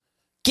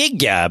Gig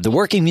Gab, the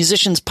Working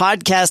Musicians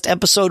Podcast,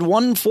 episode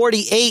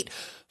 148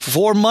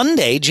 for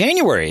Monday,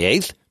 January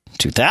 8th,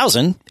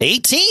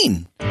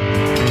 2018.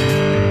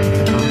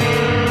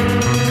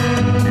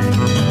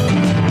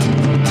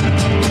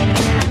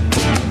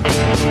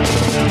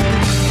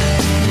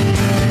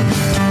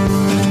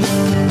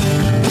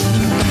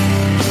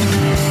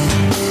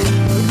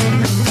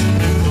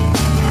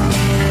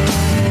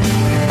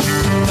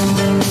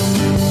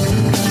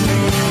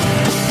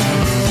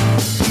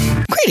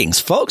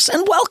 Greetings, folks,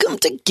 and welcome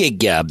to Gig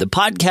Gab, the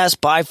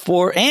podcast by,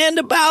 for, and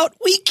about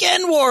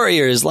weekend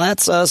warriors.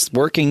 That's us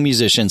working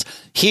musicians.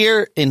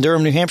 Here in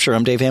Durham, New Hampshire,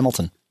 I'm Dave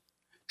Hamilton.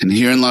 And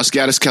here in Los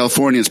Gatos,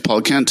 California, it's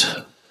Paul Kent.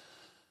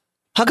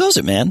 How goes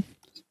it, man?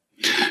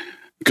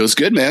 Goes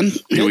good, man.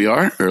 Here we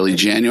are, early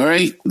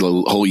January.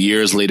 The whole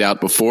year is laid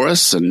out before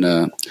us,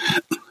 and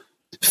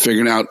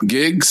figuring out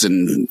gigs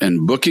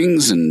and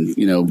bookings, and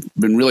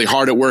been really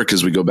hard at work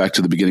as we go back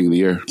to the beginning of the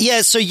year.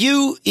 Yeah, so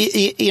you're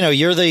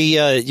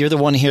the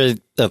one here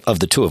of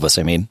the two of us.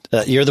 I mean,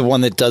 you're the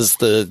one that does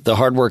the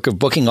hard work of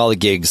booking all the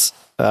gigs.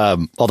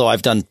 Although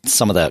I've done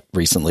some of that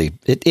recently,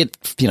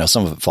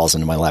 some of it falls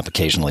into my lap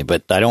occasionally,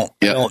 but I don't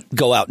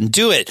go out and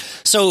do it.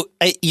 So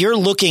you're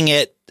looking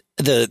at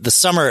the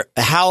summer.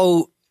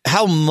 How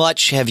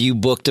much have you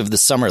booked of the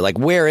summer? Like,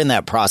 where in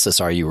that process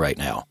are you right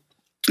now?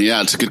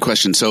 Yeah, it's a good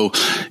question. So,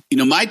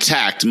 my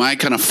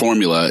kind of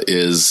formula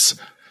is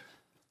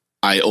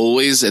I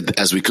always,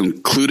 as we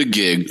conclude a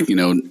gig,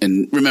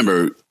 and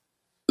remember,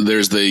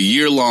 there's the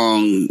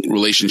year-long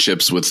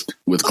relationships with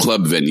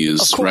club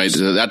venues, right?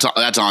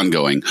 That's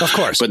ongoing. Of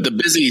course. But the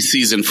busy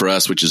season for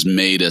us, which is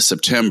May to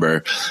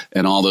September,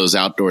 and all those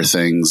outdoor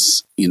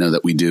things,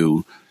 that we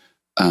do,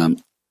 I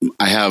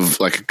have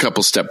like a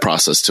couple step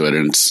process to it,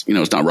 and it's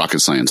not rocket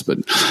science, but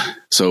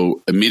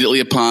so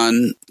immediately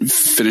upon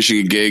finishing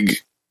a gig,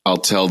 I'll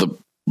tell the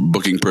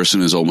booking person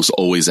who's almost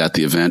always at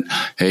the event,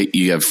 hey,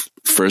 you have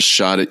first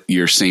shot at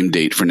your same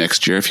date for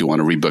next year if you want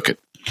to rebook it.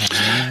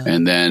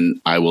 And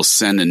then I will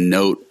send a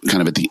note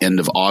kind of at the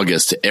end of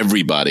August to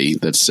everybody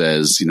that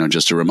says,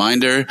 just a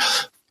reminder,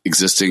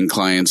 existing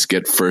clients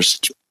get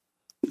first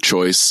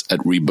choice at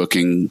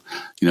rebooking,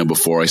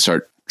 before I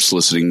start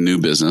soliciting new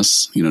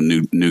business,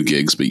 new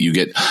gigs, but you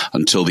get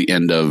until the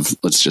end of,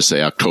 let's just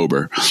say,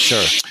 October.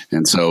 Sure.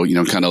 And so,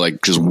 kind of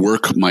like just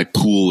work my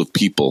pool of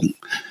people.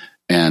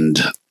 And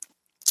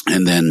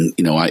then,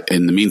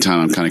 in the meantime,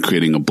 I'm kind of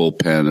creating a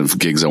bullpen of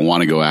gigs I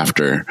want to go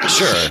after.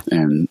 Sure.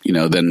 And,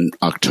 then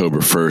October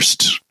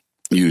 1st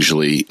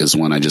usually is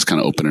when I just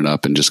kind of open it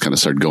up and just kind of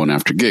start going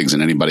after gigs.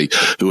 And anybody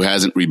who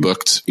hasn't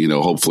rebooked,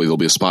 hopefully there'll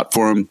be a spot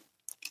for them.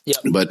 Yep.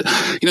 But,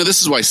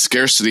 this is why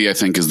scarcity, I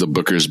think, is the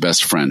booker's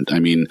best friend. I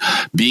mean,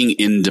 being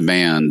in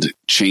demand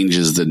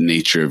changes the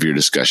nature of your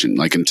discussion.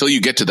 Like, until you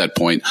get to that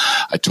point,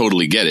 I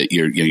totally get it.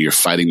 You're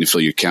fighting to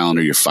fill your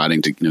calendar. You're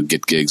fighting to,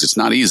 get gigs. It's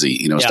not easy.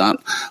 It's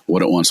not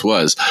what it once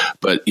was.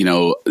 But,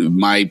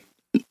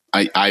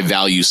 I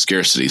value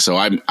scarcity. So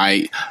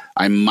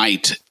I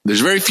might,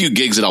 there's very few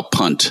gigs that I'll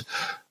punt,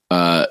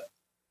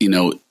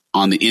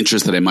 on the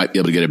interest that I might be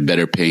able to get a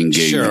better paying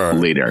gig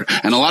later.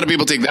 And a lot of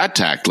people take that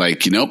tact,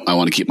 like, I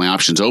want to keep my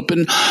options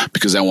open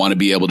because I want to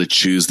be able to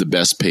choose the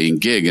best paying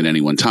gig at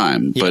any one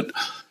time. Yep. But,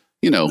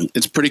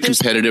 it's pretty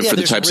competitive for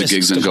the types of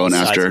gigs I'm going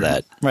after.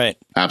 That. Right.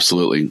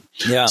 Absolutely.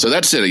 Yeah. So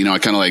that's it. I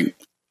kind of like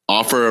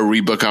offer a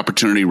rebook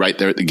opportunity right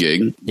there at the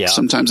gig. Yeah.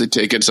 Sometimes they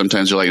take it.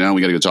 Sometimes they're like, no,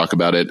 we got to go talk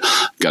about it.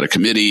 Got a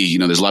committee.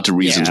 There's lots of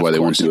reasons why they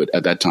won't do it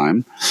at that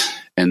time.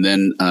 And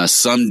then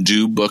some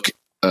do book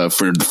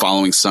for the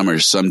following summer.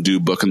 Some do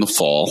book in the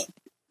fall.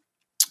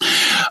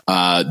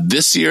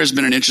 This year has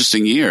been an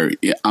interesting year.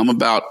 I'm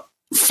about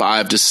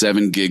 5 to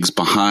 7 gigs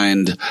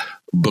behind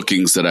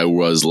bookings that I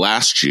was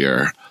last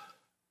year.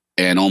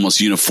 And almost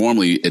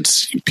uniformly,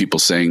 it's people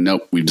saying,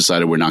 nope, we've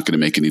decided we're not going to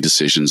make any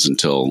decisions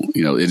until,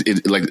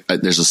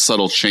 there's a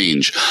subtle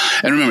change.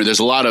 And remember, there's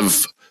a lot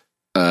of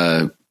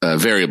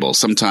variables.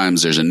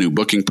 Sometimes there's a new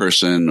booking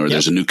person or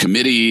there's a new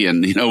committee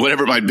and,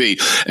 whatever it might be.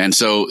 And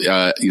so,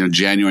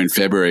 January and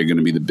February are going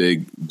to be the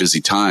big busy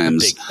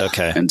times.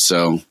 Okay. And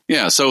so,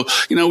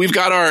 we've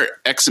got our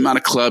X amount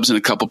of clubs and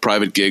a couple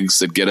private gigs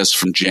that get us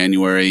from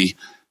January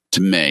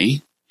to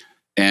May.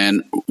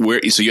 And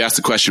so you asked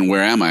the question,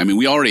 where am I? I mean,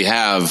 we already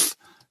have,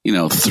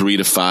 3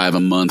 to 5 a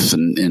month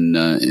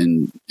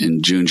in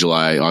June,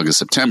 July, August,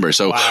 September.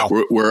 So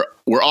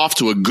we're off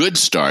to a good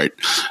start.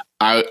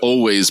 I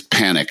always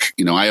panic.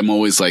 I am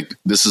always like,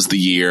 this is the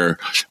year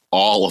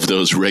all of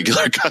those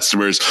regular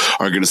customers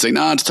are going to say,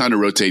 no, it's time to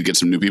rotate, get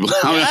some new people.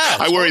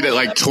 I worry that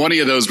like 20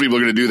 of those people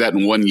are going to do that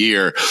in 1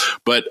 year.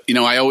 But,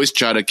 I always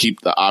try to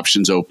keep the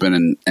options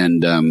open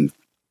and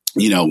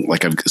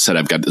like I've said,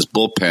 I've got this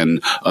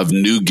bullpen of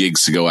new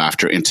gigs to go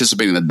after,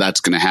 anticipating that that's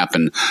going to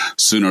happen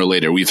sooner or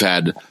later. We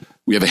have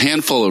a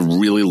handful of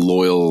really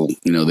loyal,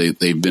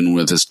 they've been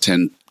with us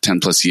 10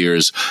 plus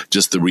years.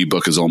 Just the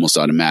rebook is almost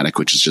automatic,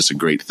 which is just a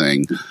great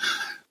thing.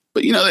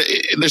 But,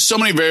 there's so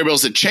many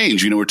variables that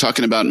change. We're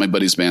talking about my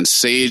buddy's band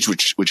Sage,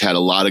 which had a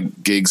lot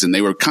of gigs, and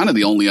they were kind of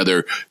the only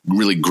other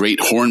really great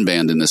horn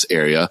band in this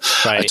area.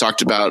 Right. I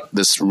talked about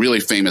this really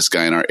famous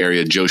guy in our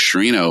area, Joe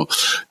Sciarrino.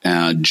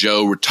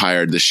 Joe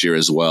retired this year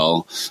as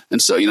well.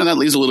 And so, that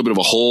leaves a little bit of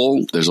a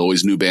hole. There's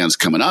always new bands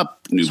coming up,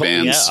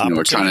 bands,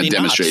 we're trying to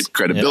demonstrate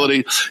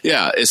credibility.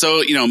 Yeah.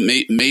 So,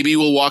 maybe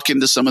we'll walk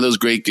into some of those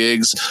great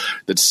gigs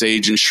that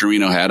Sage and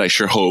Sciarrino had. I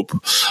sure hope.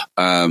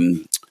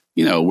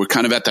 We're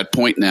kind of at that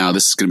point now.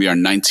 This is going to be our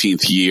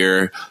 19th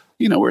year.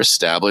 We're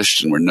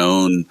established and we're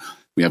known.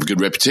 We have a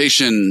good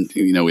reputation.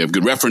 We have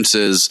good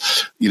references.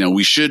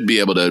 We should be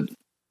able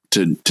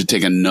to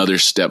take another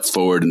step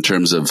forward in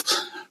terms of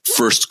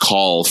first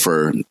call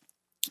for,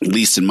 at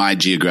least in my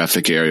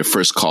geographic area,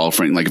 first call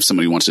for, like, if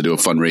somebody wants to do a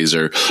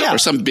fundraiser or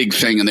some big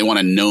thing and they want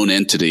a known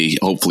entity,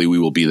 hopefully we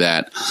will be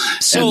that.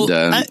 So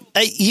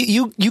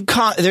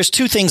there's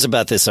two things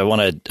about this I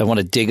want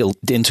to dig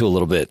into a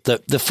little bit.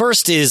 The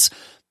first is,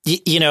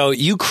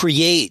 you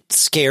create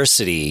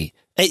scarcity.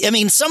 I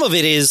mean, some of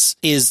it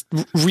is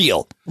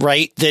real,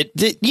 right?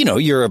 That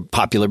you're a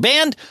popular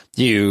band.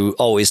 You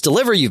always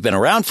deliver. You've been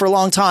around for a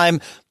long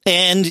time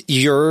and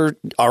you're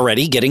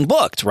already getting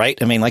booked,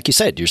 right? I mean, like you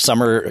said, your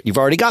summer, you've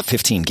already got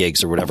 15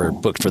 gigs or whatever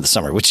booked for the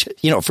summer, which,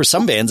 for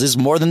some bands is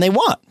more than they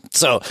want.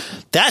 So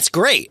that's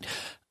great.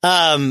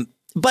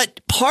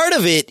 But part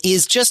of it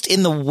is just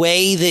in the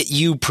way that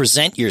you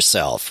present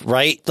yourself,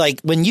 right? Like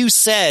when you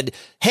said,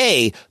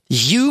 hey,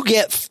 you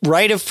get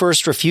right of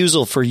first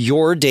refusal for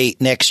your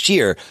date next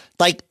year,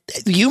 like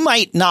you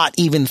might not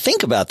even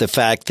think about the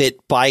fact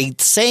that by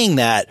saying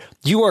that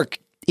you are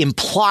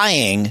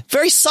implying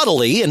very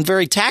subtly and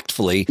very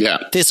tactfully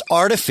this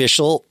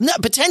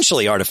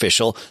potentially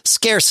artificial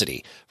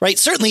scarcity, right?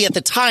 Certainly at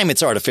the time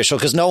it's artificial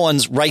because no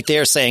one's right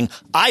there saying,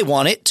 I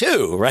want it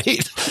too,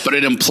 right? But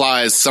it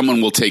implies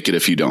someone will take it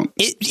if you don't.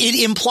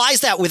 It implies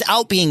that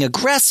without being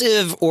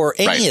aggressive or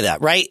any of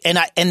that, right?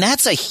 And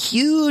that's a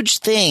huge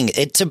thing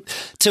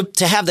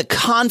to have the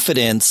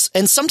confidence.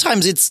 And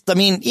sometimes I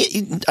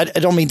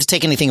don't mean to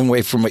take anything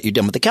away from what you've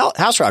done with the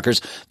House Rockers,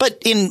 but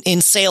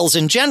in sales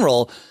in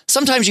general,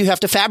 sometimes you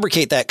have to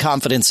fabricate that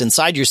confidence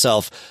inside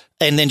yourself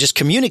and then just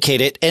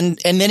communicate it. And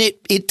then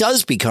it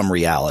does become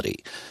reality.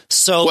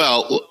 So,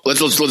 well,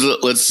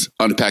 let's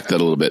unpack that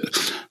a little bit.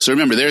 So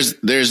remember,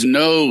 there's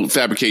no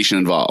fabrication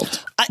involved.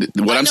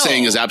 What I'm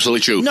saying is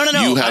absolutely true. No.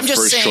 You have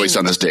first choice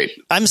on this date.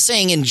 I'm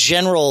saying in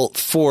general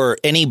for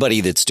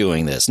anybody that's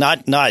doing this,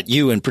 not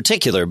you in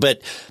particular,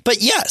 but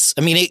yes,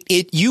 I mean,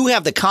 you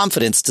have the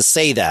confidence to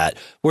say that,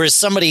 whereas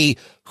somebody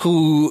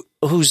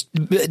who's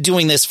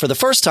doing this for the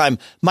first time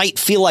might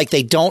feel like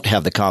they don't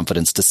have the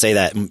confidence to say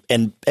that.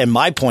 And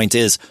my point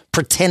is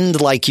pretend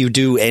like you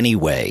do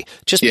anyway.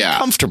 Just be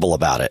comfortable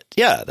about it.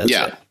 Yeah. That's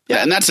it.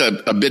 Yeah. And that's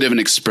a bit of an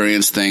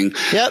experience thing.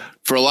 Yep.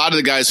 For a lot of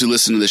the guys who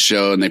listen to the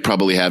show and they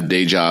probably have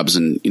day jobs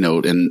and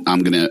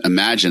I'm going to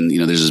imagine,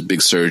 there's this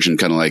big surge in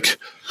kind of like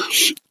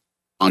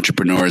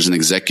entrepreneurs and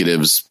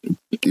executives,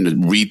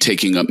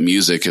 retaking up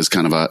music as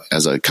kind of a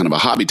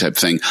hobby type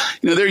thing.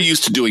 They're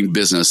used to doing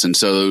business. And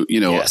so,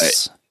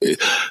 yes.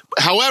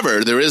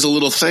 However, there is a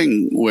little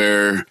thing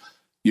where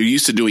you're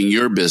used to doing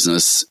your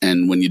business.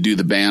 And when you do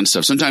the band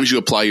stuff, sometimes you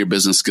apply your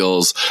business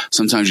skills.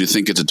 Sometimes you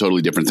think it's a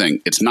totally different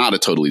thing. It's not a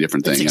totally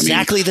different thing. It's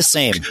exactly the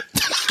same.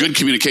 Good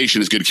communication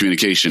is good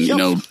communication,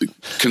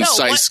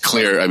 concise,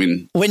 clear. I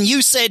mean, when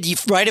you said you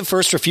right of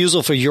first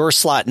refusal for your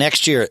slot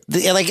next year,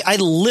 I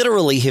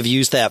literally have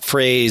used that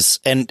phrase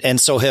and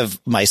so have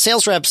my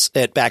sales reps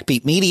at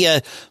Backbeat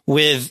Media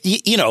with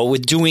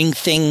doing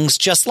things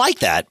just like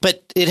that.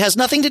 But it has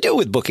nothing to do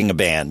with booking a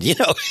band.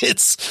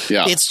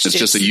 It's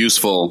just a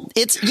useful.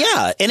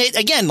 And it,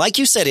 again, like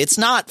you said, it's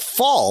not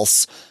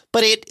false,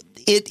 but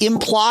it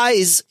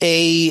implies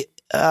that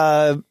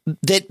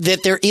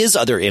there is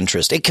other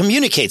interest. It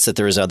communicates that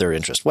there is other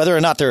interest. Whether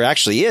or not there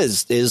actually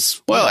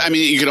is. Well, I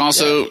mean, you can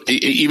also,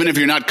 even if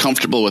you're not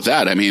comfortable with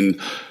that, I mean,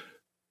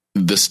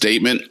 the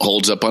statement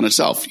holds up on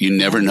itself. You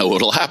never know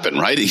what'll happen,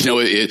 right?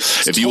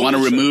 If you want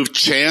to remove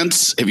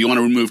chance,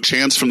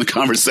 from the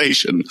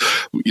conversation,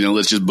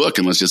 let's just book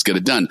and let's just get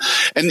it done.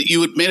 And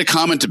you made a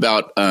comment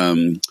about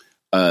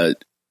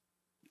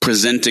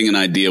presenting an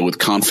idea with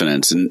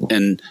confidence,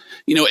 and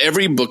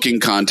every booking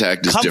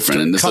contact is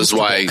different, and this is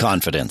why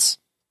confidence.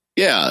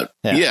 Yeah.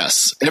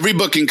 Yes. Every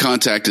booking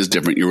contact is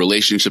different. Your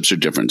relationships are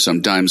different.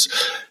 Sometimes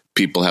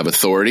people have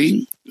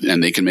authority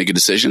and they can make a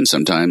decision.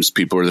 Sometimes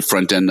people are the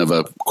front end of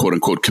a quote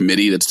unquote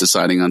committee that's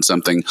deciding on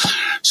something.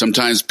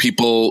 Sometimes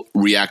people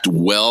react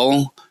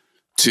well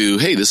to,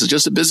 hey, this is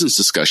just a business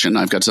discussion.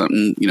 I've got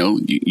something,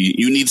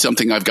 you need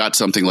something. I've got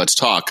something. Let's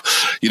talk.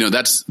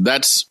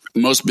 That's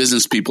most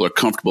business people are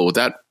comfortable with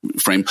that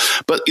frame.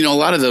 But, a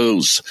lot of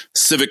those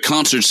civic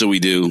concerts that we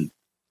do,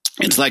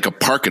 it's like a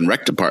park and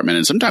rec department.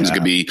 And sometimes it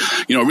could be,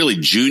 a really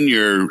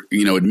junior,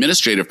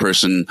 administrative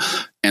person.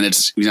 And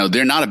it's,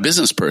 they're not a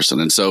business person.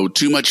 And so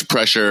too much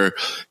pressure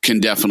can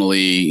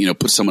definitely,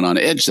 put someone on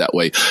edge that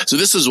way. So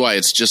this is why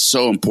it's just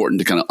so important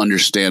to kind of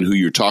understand who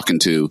you're talking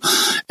to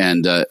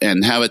and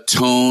have a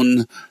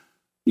tone,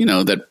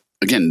 that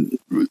again,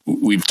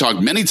 we've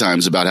talked many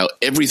times about how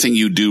everything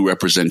you do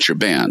represents your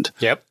band.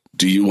 Yep.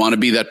 Do you want to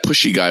be that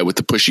pushy guy with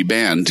the pushy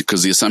band?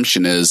 Because the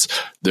assumption is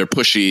they're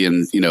pushy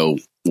and,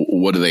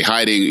 what are they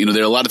hiding?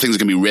 There are a lot of things that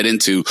can be read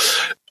into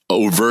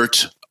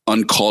overt,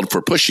 uncalled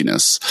for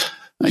pushiness.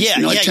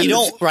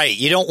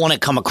 You don't want to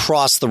come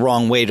across the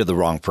wrong way to the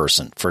wrong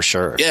person, for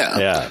sure.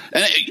 Yeah.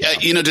 And,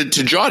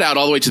 to draw it out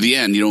all the way to the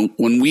end,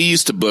 when we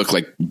used to book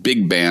like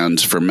big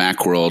bands for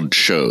Macworld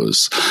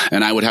shows,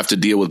 and I would have to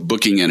deal with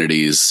booking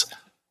entities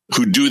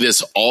who do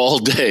this all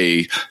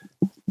day.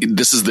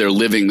 This is their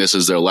living, this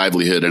is their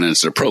livelihood, and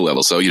it's their pro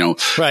level. So,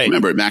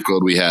 remember at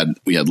Macworld, we had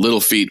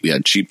Little Feat, we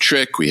had Cheap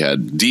Trick, we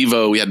had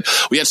Devo,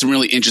 we had some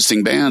really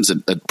interesting bands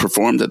that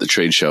performed at the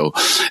trade show.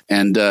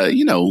 And,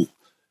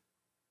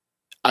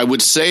 I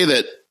would say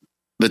that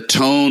the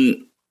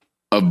tone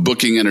of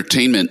booking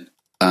entertainment,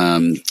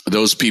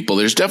 those people,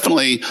 there's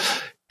definitely,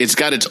 it's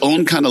got its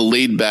own kind of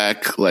laid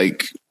back,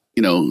 like,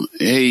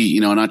 hey,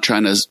 I'm not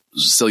trying to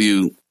sell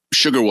you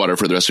sugar water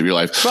for the rest of your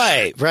life.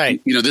 Right.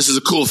 This is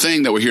a cool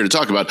thing that we're here to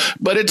talk about,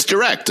 but it's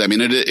direct. I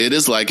mean, it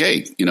is like,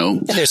 hey,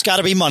 And there's got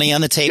to be money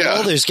on the table.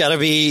 Yeah. There's got to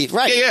be,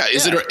 right. Yeah.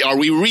 Are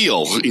we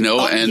real?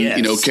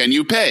 Yes. Can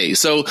you pay?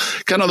 So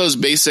kind of those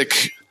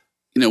basic,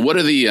 what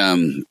do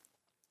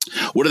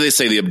they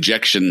say the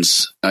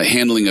objections,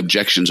 handling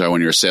objections are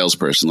when you're a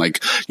salesperson?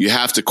 Like, you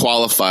have to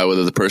qualify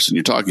whether the person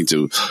you're talking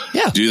to,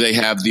 do they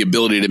have the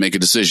ability to make a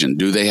decision?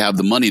 Do they have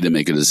the money to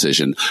make a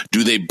decision?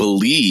 Do they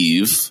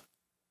believe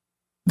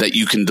that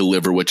you can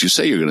deliver what you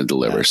say you're going to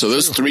deliver? That's so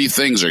those three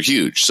things are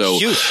huge. So,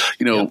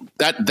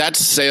 that's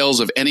sales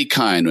of any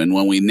kind. And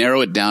when we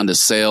narrow it down to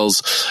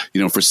sales,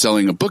 for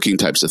selling a booking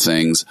types of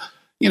things,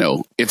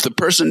 if the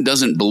person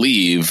doesn't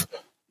believe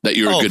that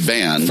you're a good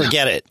band,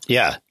 forget it.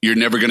 Yeah. You're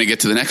never going to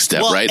get to the next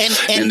step, right?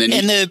 And then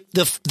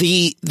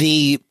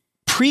the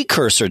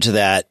precursor to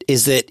that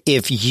is that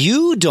if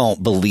you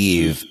don't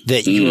believe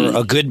that you're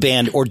a good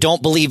band, or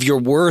don't believe you're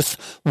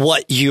worth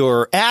what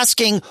you're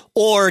asking,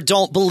 or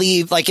don't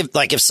believe,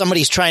 if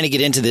somebody's trying to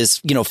get into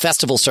this,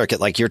 festival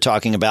circuit like you're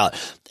talking about,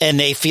 and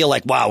they feel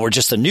like, wow, we're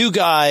just the new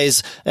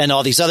guys and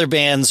all these other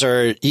bands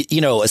are,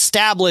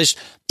 established.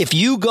 If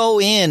you go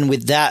in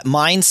with that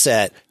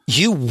mindset,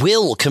 you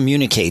will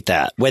communicate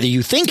that, whether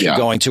you think you're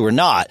going to or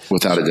not.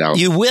 Without a doubt.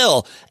 You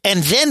will.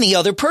 And then the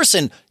other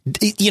person,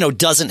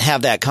 doesn't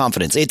have that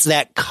confidence. It's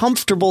that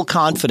comfortable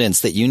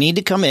confidence that you need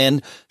to come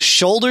in,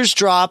 shoulders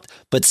dropped,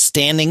 but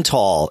standing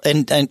tall.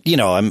 And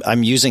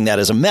I'm using that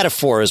as a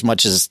metaphor as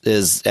much as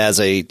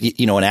a,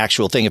 an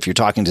actual thing if you're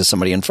talking to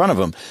somebody in front of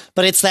them.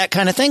 But it's that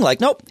kind of thing. Like,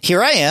 nope,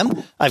 here I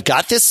am. I've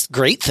got this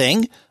great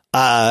thing.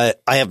 I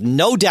have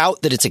no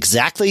doubt that it's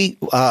exactly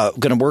going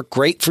to work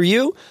great for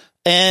you.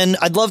 And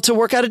I'd love to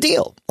work out a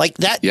deal like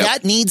that. Yep.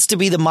 That needs to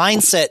be the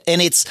mindset.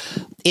 And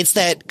it's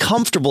that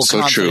comfortable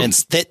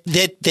confidence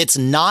that's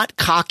not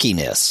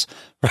cockiness,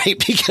 right?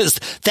 Because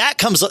that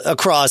comes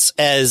across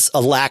as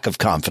a lack of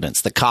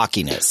confidence, the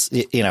cockiness,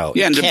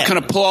 Yeah. And to kind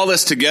of pull all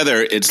this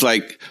together, it's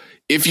like,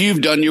 if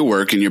you've done your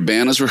work and your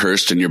band is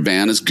rehearsed and your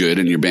band is good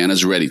and your band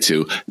is ready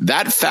to,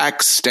 that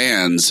fact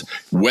stands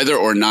whether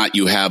or not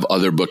you have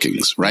other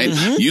bookings, right?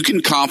 Mm-hmm. You can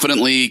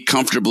confidently,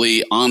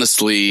 comfortably,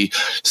 honestly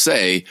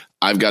say,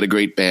 I've got a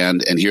great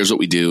band and here's what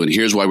we do and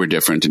here's why we're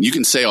different. And you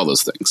can say all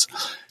those things.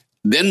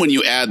 Then when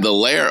you add the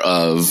layer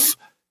of,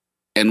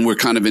 and we're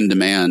kind of in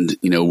demand,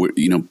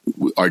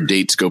 our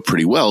dates go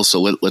pretty well.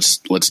 So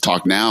let's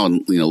talk now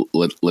and,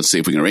 let's see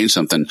if we can arrange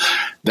something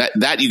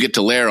that you get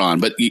to layer on.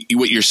 But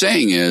what you're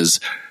saying is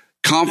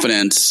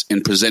confidence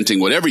in presenting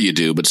whatever you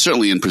do, but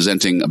certainly in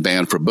presenting a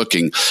band for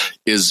booking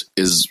is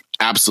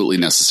absolutely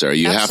necessary.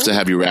 You have to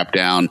have your rap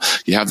down.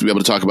 You have to be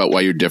able to talk about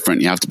why you're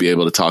different. You have to be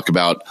able to talk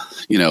about,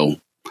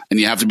 and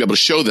you have to be able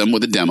to show them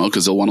with a demo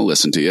because they'll want to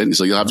listen to you. And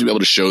so you'll have to be able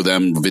to show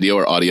them video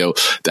or audio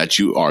that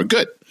you are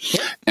good.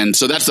 Yeah. And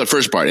so that's the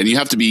first part. And you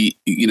have to be,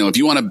 if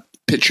you want to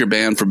pitch your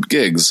band for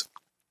gigs,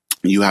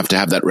 you have to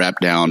have that rap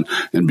down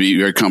and be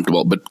very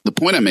comfortable. But the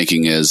point I'm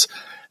making is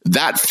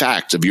that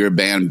fact of your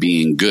band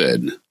being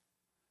good,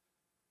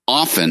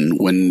 often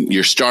when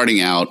you're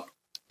starting out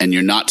and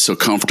you're not so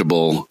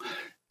comfortable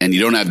and you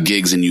don't have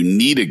gigs and you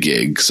need a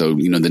gig. So,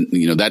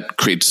 that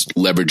creates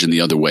leverage in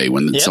the other way.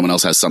 When someone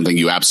else has something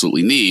you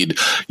absolutely need,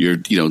 you're,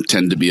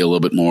 tend to be a little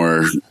bit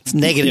more it's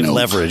negative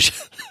leverage.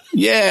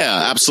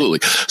 Yeah, absolutely.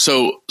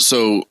 So,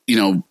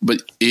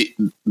 but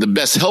the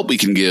best help we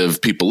can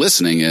give people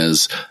listening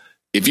is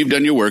if you've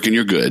done your work and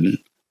you're good,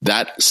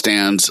 that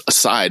stands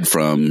aside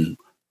from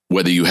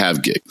whether you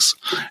have gigs.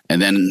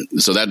 And then,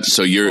 your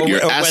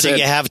asset, whether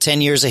you have 10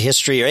 years of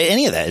history or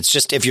any of that. It's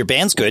just, if your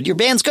band's good, your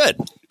band's good.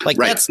 Like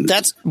right.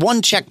 That's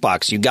one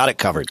checkbox. You got it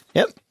covered.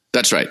 Yep.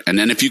 That's right. And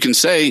then if you can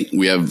say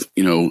we have,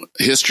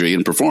 history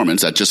and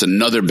performance, that's just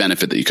another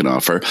benefit that you can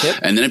offer. Yep.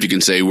 And then if you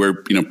can say we're,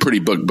 pretty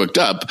booked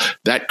up,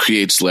 that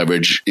creates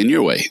leverage in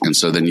your way. And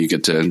so then you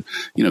get to,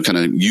 kind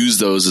of use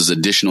those as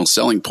additional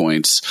selling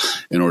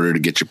points in order to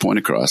get your point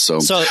across. So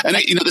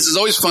this is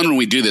always fun when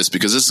we do this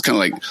because this is kind of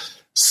like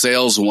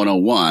sales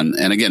 101.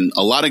 And again,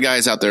 a lot of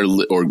guys out there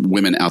or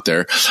women out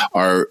there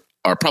are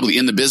are probably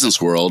in the business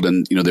world,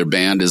 and their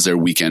band is their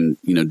weekend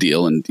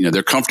deal, and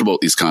they're comfortable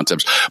with these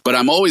concepts. But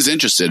I'm always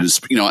interested.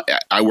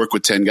 I work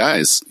with 10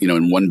 guys,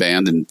 in one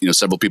band, and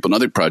several people in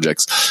other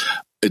projects.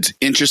 It's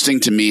interesting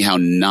to me how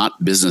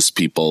not business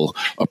people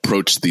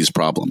approach these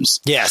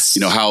problems. Yes.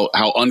 How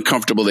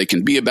uncomfortable they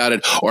can be about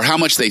it, or how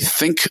much they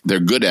think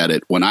they're good at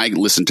it when I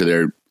listen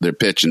to their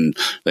pitch and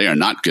they are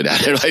not good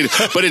at it. Right?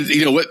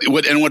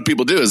 But what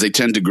people do is they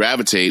tend to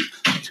gravitate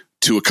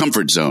to a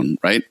comfort zone,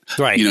 right?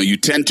 Right. You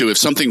tend to, if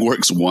something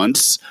works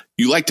once,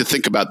 you like to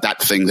think about that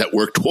thing that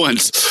worked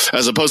once,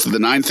 as opposed to the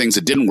 9 things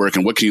that didn't work,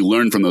 and what can you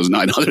learn from those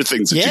 9 other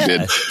things that you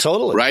did?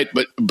 Totally. Right.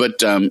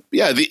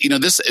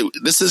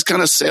 This is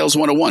kind of sales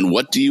 101.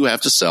 What do you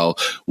have to sell?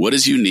 What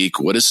is unique?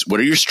 What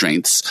are your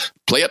strengths?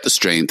 Play up the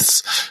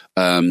strengths.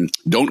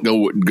 Don't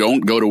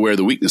go to where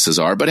the weaknesses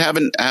are, but have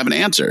an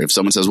answer. If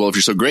someone says, well, if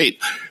you're so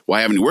great,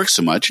 why haven't you worked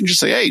so much? And just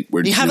say, hey,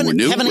 we're new.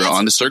 We're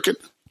on the circuit.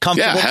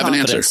 Comfortable have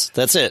confidence. An answer.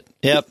 That's it.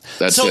 Yep.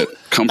 That's it.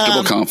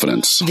 Comfortable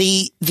confidence.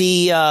 The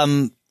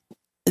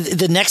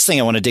next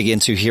thing I want to dig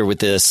into here with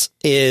this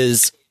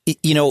is,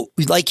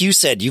 like you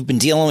said, you've been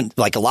dealing with,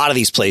 like, a lot of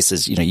these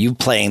places, you've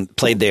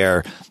played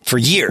there for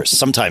years,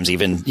 sometimes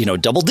even,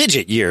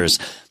 double-digit years.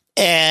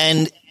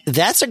 And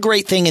that's a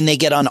great thing, and they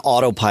get on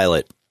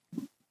autopilot.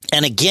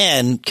 And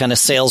again, kind of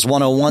sales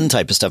 101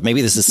 type of stuff.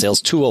 Maybe this is sales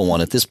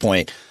 201 at this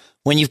point.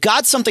 When you've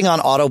got something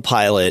on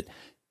autopilot,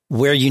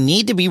 where you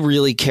need to be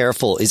really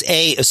careful is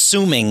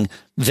assuming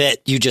that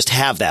you just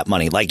have that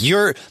money. Like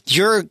you're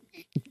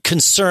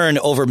concerned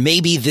over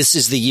maybe this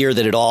is the year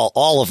that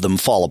all of them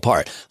fall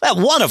apart.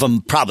 Well, one of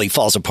them probably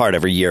falls apart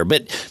every year,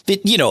 but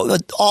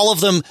all of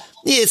them,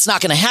 it's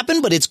not going to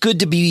happen, but it's good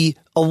to be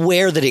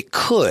aware that it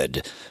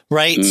could,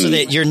 right? So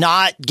that you're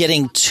not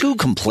getting too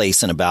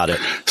complacent about it.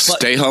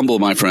 Stay humble,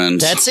 my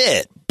friends. That's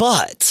it.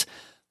 But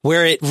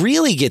where it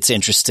really gets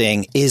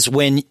interesting is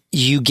when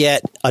you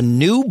get a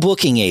new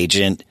booking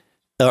agent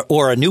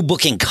or a new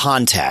booking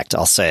contact,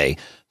 I'll say,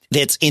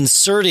 that's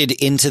inserted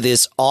into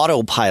this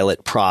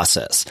autopilot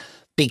process,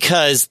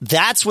 because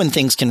that's when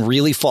things can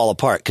really fall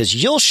apart, because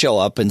you'll show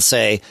up and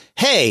say,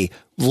 hey,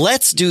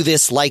 let's do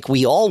this like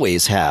we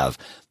always have.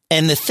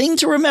 And the thing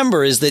to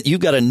remember is that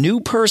you've got a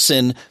new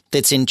person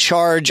that's in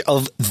charge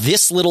of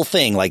this little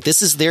thing. Like,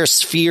 this is their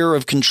sphere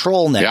of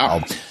control now.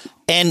 Yeah.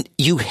 And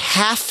you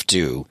have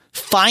to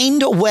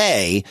find a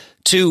way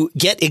to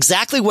get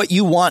exactly what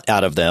you want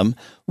out of them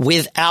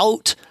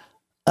without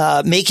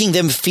making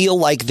them feel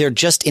like they're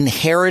just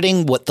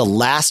inheriting what the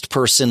last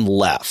person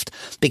left.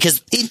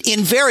 Because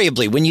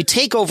invariably, when you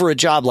take over a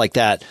job like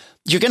that,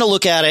 you're going to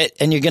look at it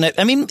and you're going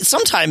to,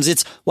 sometimes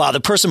it's, wow, the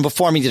person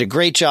before me did a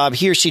great job.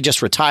 He or she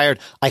just retired.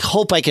 I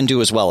hope I can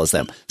do as well as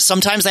them.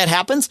 Sometimes that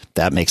happens.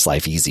 That makes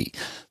life easy.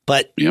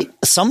 But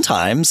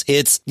sometimes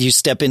it's, you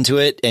step into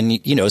it and,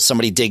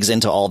 somebody digs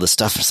into all the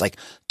stuff. It's like,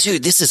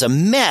 dude, this is a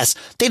mess.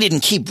 They didn't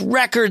keep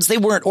records. They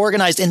weren't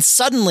organized. And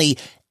suddenly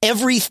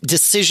every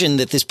decision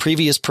that this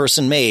previous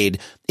person made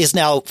is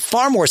now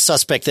far more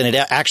suspect than it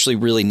actually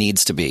really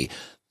needs to be.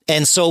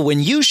 And so when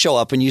you show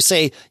up and you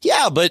say,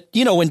 yeah, but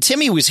when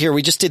Timmy was here,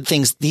 we just did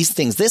these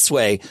things this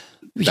way.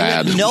 You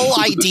have no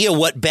idea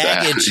what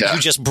baggage you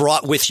just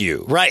brought with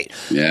you. Right.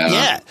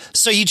 Yeah.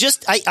 So you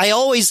just, I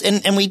always,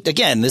 and we,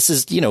 again, this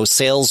is,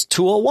 sales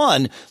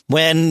 201,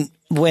 when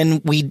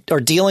we are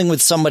dealing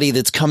with somebody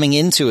that's coming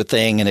into a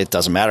thing, and it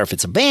doesn't matter if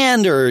it's a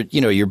band or,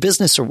 your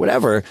business or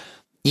whatever,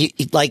 you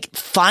like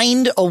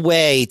find a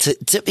way to,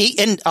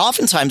 and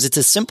oftentimes it's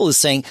as simple as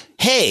saying,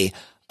 hey,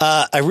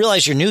 I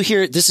realize you're new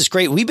here. This is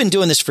great. We've been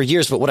doing this for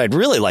years, but what I'd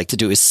really like to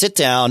do is sit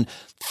down,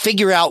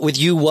 figure out with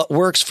you what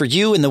works for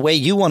you and the way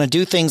you want to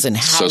do things, and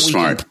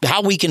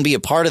how we can be a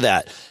part of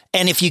that.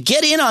 And if you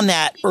get in on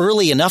that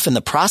early enough in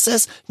the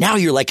process, now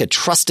you're like a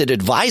trusted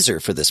advisor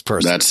for this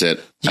person. That's it.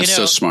 That's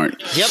so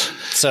smart. Yep.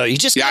 So you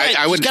just,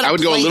 I would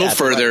go a little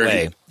further.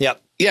 Right.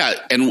 Yep. Yeah.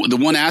 And the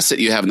one asset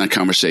you have in that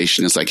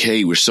conversation is like,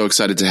 hey, we're so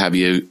excited to have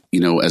you,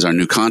 as our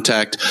new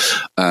contact.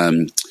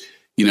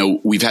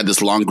 We've had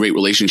this long, great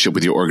relationship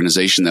with your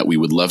organization that we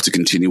would love to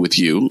continue with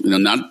you.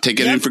 Not take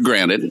it in for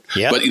granted,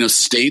 but,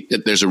 state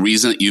that there's a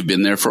reason that you've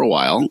been there for a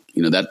while.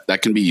 That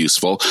can be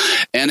useful.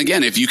 And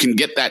again, if you can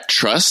get that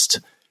trust,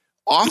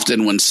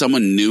 often when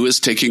someone new is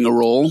taking a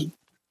role,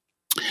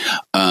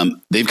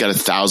 they've got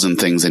 1,000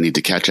 things they need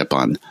to catch up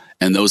on.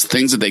 And those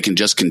things that they can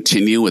just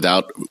continue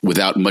without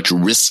much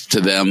risk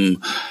to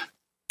them,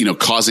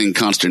 causing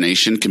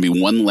consternation, can be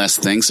one less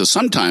thing. So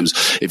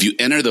sometimes if you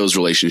enter those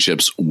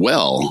relationships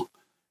well,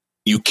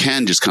 you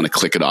can just kind of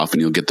click it off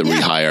and you'll get the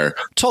rehire.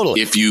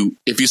 Totally. If you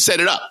set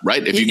it up,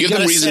 right? If you give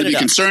them reason to be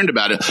concerned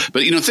about it.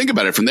 But, think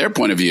about it from their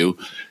point of view.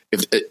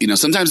 If,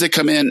 sometimes they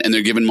come in and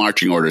they're given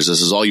marching orders.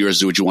 This is all yours.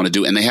 Do what you want to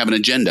do. And they have an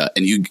agenda,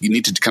 and you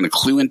need to kind of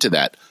clue into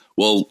that.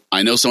 Well,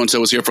 I know so-and-so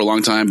was here for a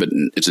long time, but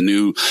it's a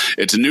new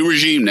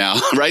regime now,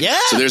 right? Yeah.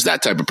 So there's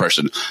that type of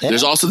person. Yeah.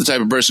 There's also the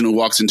type of person who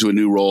walks into a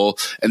new role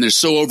and they're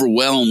so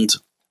overwhelmed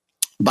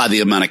by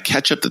the amount of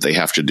catch-up that they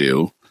have to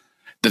do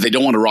that they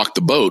don't want to rock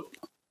the boat.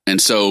 And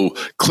so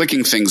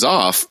clicking things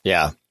off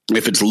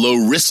if it's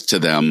low risk to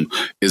them,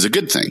 is a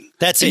good thing.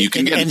 That's it.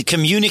 And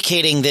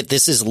communicating that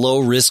this is low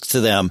risk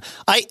to them.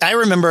 I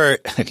remember,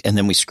 and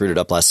then we screwed it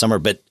up last summer,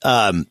 but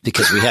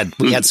because we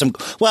had some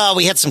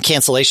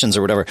cancellations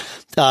or whatever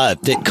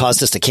that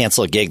caused us to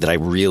cancel a gig that I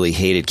really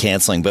hated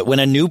canceling. But when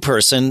a new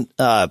person,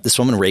 this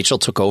woman Rachel,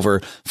 took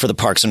over for the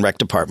Parks and Rec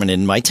department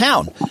in my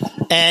town,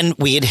 and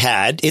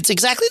it's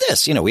exactly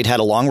this. We'd had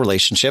a long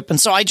relationship, and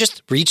so I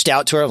just reached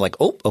out to her. I'm like,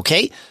 oh,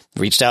 okay.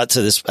 Reached out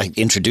to this. I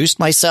introduced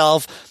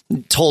myself,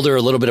 told her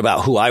a little bit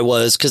about who I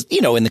was, because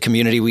in the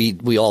community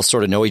we all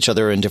sort of know each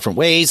other in different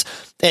ways,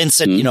 and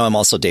said, I'm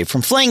also Dave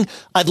from Fling.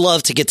 I'd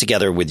love to get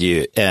together with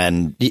you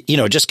and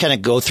just kind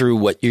of go through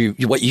what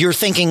you're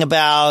thinking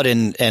about,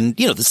 and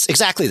this,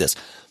 exactly this.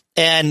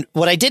 And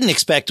what I didn't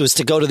expect was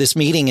to go to this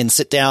meeting and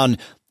sit down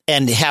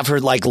and have her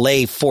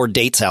lay 4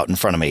 dates out in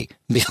front of me.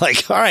 Be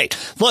like, all right,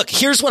 look,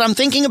 here's what I'm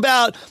thinking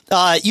about.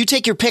 You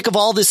take your pick of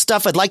all this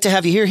stuff. I'd like to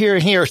have you here, here,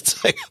 and here.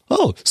 It's like,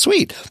 oh,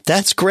 sweet.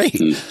 That's great.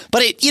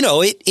 But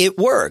it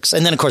works.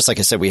 And then, of course, like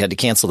I said, we had to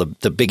cancel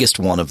the biggest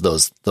one of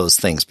those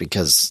things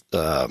because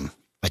I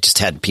just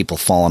had people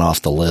falling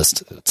off the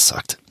list. It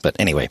sucked. But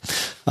anyway,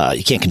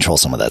 you can't control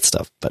some of that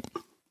stuff. But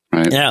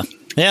right.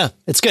 Yeah,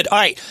 it's good. All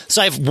right.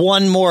 So I have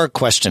one more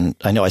question.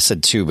 I know I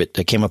said 2, but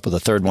I came up with a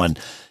third one.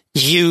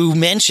 You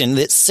mentioned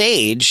that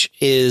Sage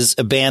is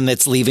a band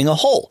that's leaving a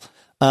hole.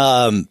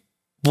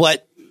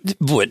 What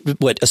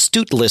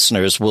astute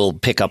listeners will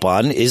pick up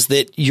on is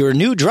that your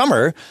new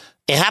drummer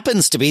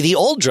happens to be the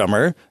old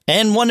drummer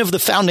and one of the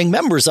founding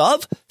members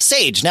of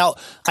Sage. Now,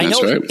 I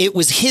know It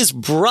was his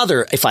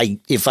brother. If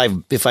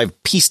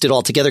I've pieced it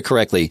all together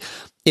correctly,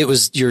 it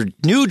was your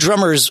new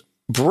drummer's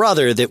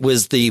brother that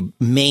was the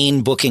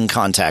main booking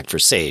contact for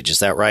Sage. Is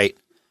that right?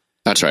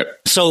 That's right.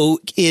 So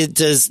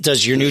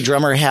does your new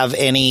drummer have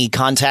any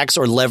contacts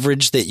or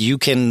leverage that you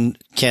can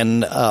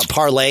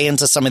parlay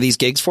into some of these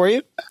gigs for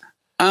you?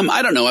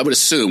 I don't know. I would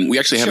assume we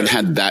actually haven't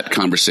had that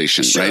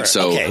conversation, right?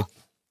 So, okay.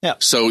 Yeah.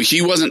 So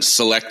he wasn't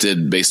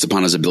selected based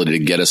upon his ability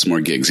to get us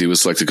more gigs. He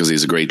was selected because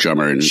he's a great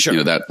drummer, and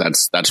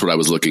that's what I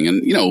was looking.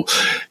 And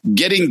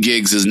getting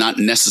gigs is not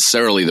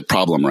necessarily the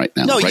problem right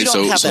now. No, right? You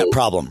don't have that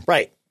problem,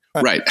 right?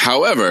 Right.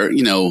 However,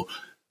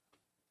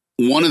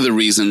 one of the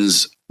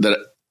reasons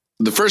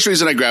the first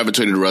reason I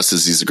gravitated to Russ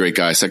is he's a great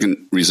guy.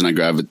 Second reason I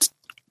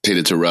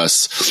gravitated to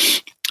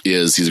Russ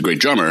is he's a great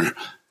drummer.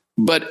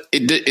 But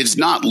it's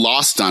not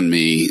lost on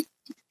me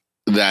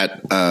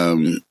that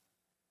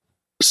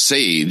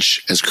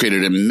Sage has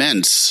created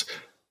immense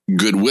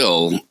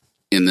goodwill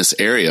in this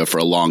area for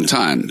a long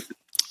time.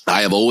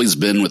 I have always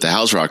been with the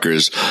House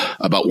Rockers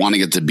about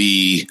wanting it to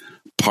be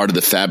part of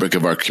the fabric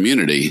of our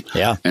community.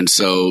 Yeah. And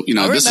so,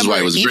 this is why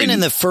it was even in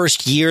the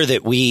first year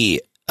that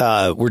we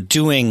were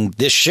doing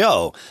this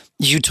show,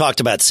 you talked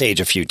about Sage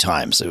a few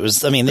times. It was,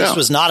 this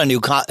was not a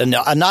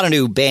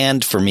new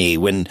band for me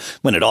when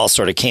it all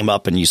sort of came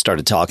up and you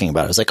started talking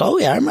about it. I was like, oh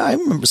yeah, I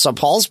remember. So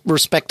Paul's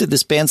respected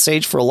this band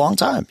Sage for a long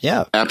time.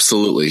 Yeah,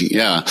 absolutely.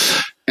 Yeah.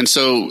 And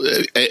so,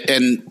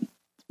 and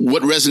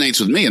what resonates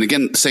with me, and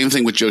again, same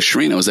thing with Joe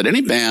Sciarrino, is that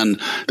any band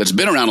that's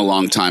been around a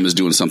long time is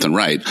doing something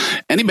right.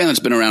 Any band that's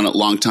been around a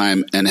long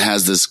time and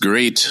has this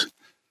great,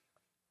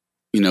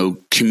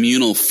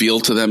 communal feel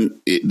to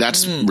them,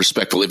 that's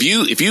respectful.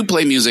 If you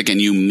play music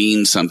and you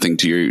mean something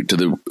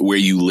to where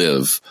you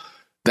live,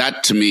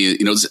 that to me,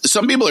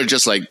 some people are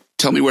just like,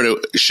 tell me where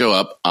to show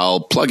up.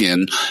 I'll plug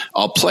in,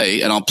 I'll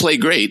play, and I'll play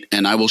great,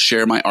 and I will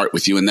share my art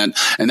with you. And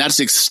that's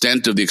the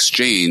extent of the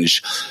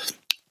exchange.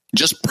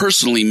 Just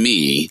personally,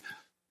 me,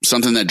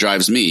 something that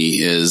drives me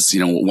is,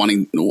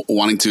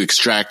 wanting to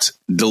extract,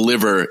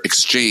 deliver,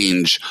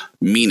 exchange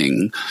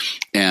meaning.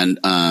 And,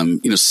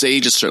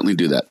 Sage certainly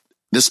do that.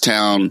 This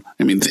town,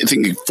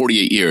 thinking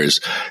 48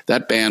 years,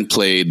 that band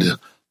played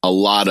a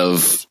lot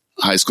of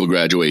high school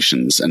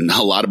graduations and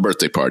a lot of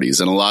birthday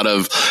parties and a lot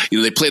of,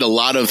 they played a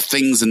lot of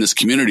things in this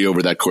community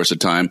over that course of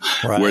time,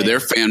 right, where their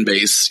fan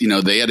base,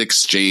 they had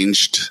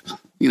exchanged,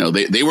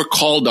 they were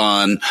called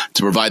on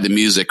to provide the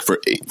music for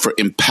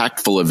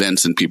impactful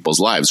events in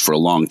people's lives for a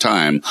long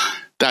time.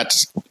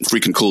 That's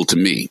freaking cool to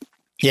me.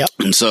 Yep.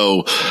 And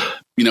so,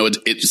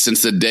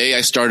 since the day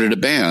I started a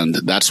band,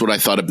 that's what I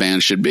thought a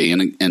band should be.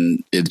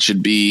 And it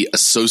should be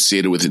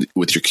associated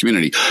with your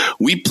community.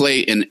 We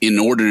play an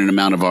inordinate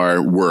amount of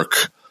our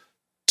work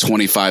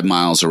 25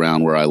 miles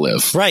around where I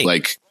live. Right.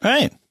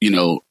 Right.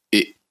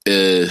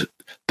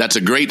 That's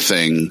a great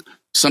thing.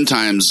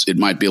 Sometimes it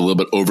might be a little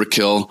bit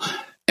overkill,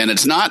 and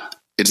it's not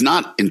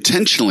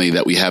intentionally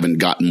that we haven't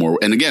gotten more.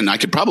 And again, I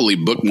could probably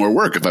book more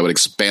work if I would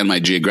expand my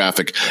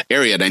geographic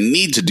area, and I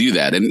need to do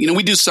that. And,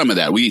 we do some of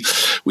that. We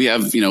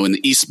have, in the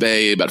East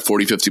Bay, about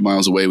 40, 50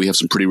 miles away, we have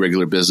some pretty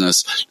regular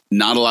business.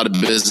 Not a lot of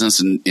business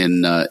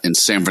in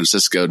San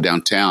Francisco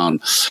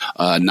downtown.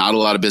 Not a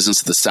lot of business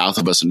to the south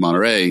of us in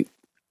Monterey.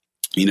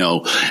 And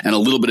a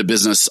little bit of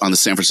business on the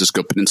San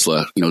Francisco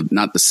Peninsula,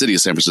 not the city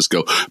of San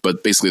Francisco,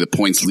 but basically the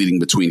points leading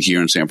between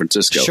here and San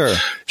Francisco.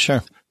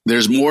 Sure.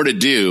 There's more to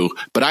do,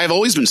 but I've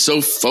always been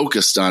so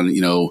focused on,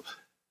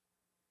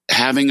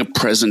 having a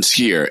presence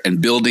here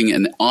and building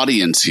an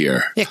audience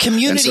here. Yeah,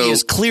 community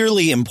is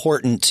clearly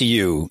important to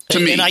you.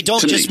 And I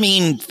don't just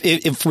mean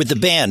if with the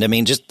band. I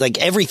mean, just like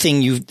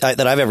everything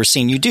that I've ever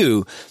seen you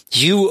do,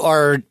 you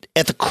are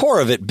at the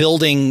core of it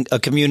building a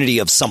community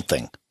of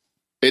something.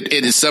 It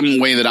is some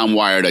way that I'm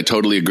wired. I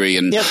totally agree.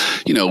 And,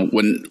 you know,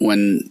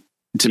 when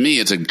to me,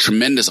 it's a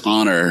tremendous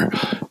honor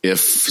if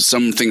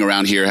something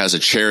around here has a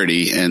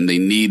charity and they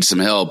need some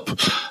help,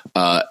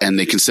 and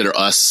they consider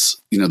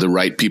us, you know, the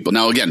right people.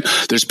 Now, again,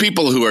 there's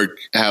people who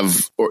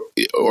have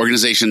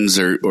organizations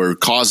or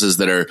causes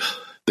that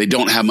they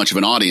don't have much of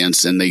an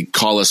audience, and they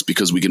call us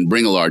because we can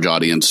bring a large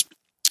audience.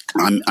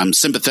 I'm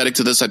sympathetic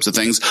to those types of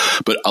things,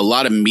 but a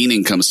lot of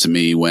meaning comes to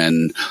me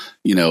when,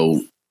 you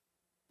know,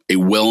 a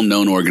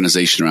well-known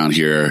organization around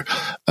here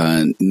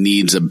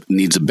needs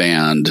a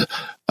band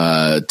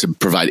to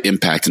provide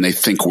impact, and they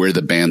think we're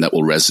the band that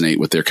will resonate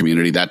with their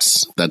community.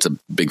 That's a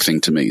big thing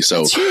to me.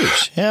 So that's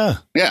huge. Yeah.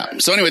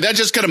 So anyway, that's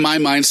just kind of my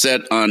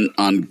mindset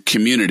on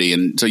community.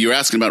 And so you're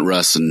asking about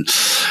Russ, and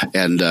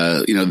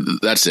you know,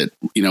 that's it.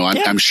 You know,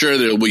 I'm sure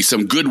there'll be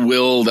some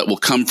goodwill that will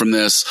come from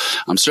this.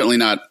 I'm certainly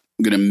not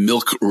going to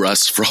milk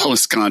Russ for all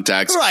his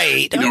contacts.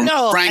 Right. You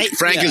know, Frank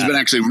has been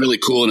actually really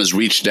cool and has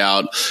reached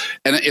out.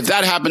 And if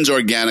that happens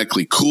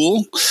organically,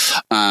 cool.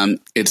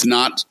 It's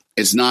not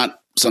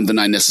something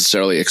I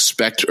necessarily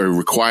expect or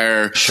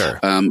require. Sure.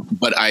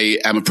 But I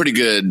am a pretty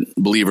good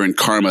believer in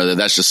karma,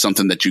 that's just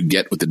something that you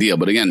get with the deal.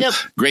 But again,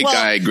 great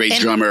guy, great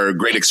drummer,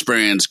 great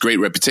experience, great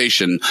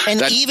reputation. And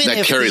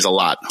that carries a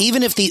lot.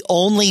 Even if the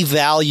only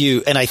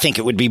value, and I think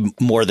it would be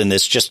more than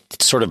this,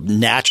 just sort of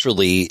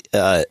naturally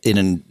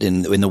in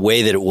the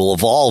way that it will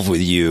evolve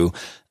with you.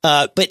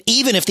 But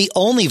even if the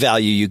only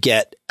value you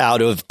get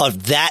out of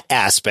that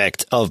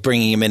aspect of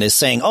bringing him in is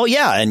saying, oh,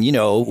 yeah, and, you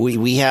know,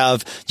 we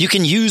have – you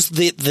can use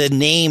the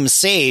name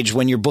Sage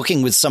when you're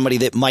booking with somebody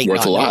that might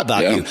not know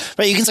about you.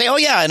 Right? You can say, oh,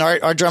 yeah, and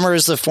our drummer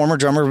is the former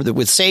drummer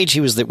with Sage.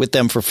 He was with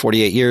them for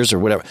 48 years or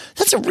whatever.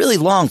 That's a really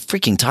long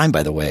freaking time,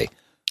 by the way.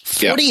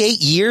 48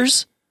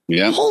 years?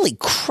 Yeah. Holy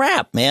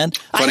crap, man.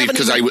 Funny,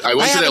 because I went to their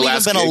last gig. I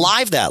haven't been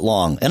alive that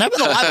long, and I've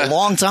been alive a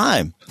long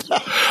time.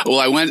 Well,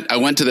 I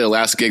went to their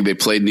last gig. They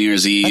played New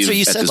Year's Eve. That's what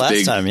you said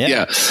last time,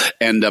 yeah.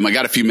 And I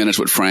got a few minutes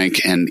with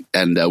Frank, and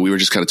we were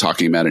just kind of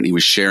talking about it, and he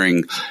was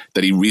sharing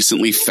that he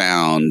recently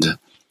found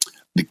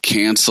the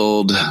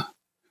canceled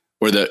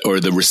or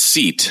the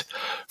receipt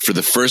for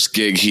the first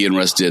gig he and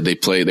Russ did. They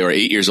were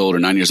 8 years old or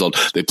 9 years old.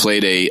 They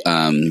played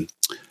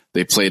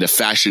a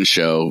fashion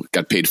show,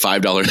 got paid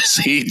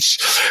 $5 each.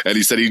 And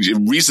he said he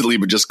recently,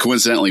 but just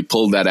coincidentally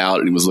pulled that out,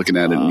 and he was looking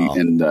at it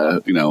and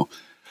you know,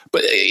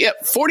 but yeah,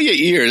 48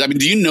 years. I mean,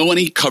 do you know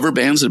any cover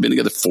bands that have been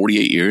together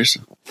 48 years?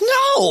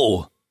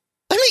 No.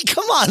 I mean,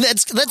 come on.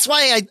 That's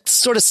why I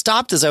sort of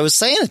stopped as I was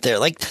saying it there.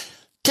 Like,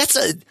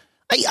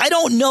 I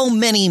don't know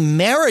many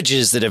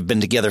marriages that have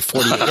been together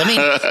 48. I mean,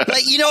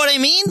 like, you know what I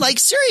mean? Like,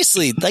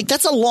 seriously, like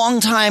that's a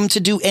long time to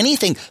do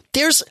anything.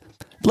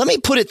 Let me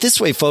put it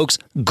this way, folks.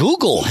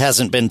 Google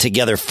hasn't been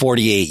together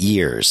 48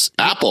 years.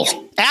 Apple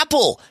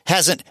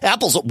hasn't.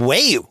 Apple's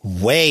way,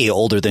 way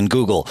older than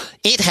Google.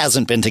 It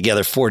hasn't been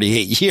together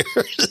 48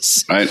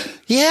 years. Right.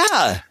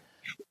 Yeah.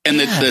 And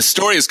the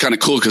story is kind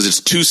of cool because it's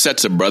two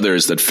sets of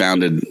brothers that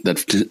founded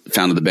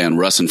the band.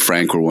 Russ and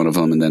Frank were one of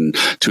them, and then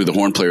two of the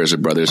horn players are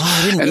brothers. Oh,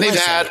 I didn't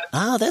realize that.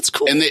 Oh, that's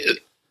cool.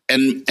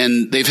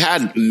 And they've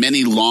had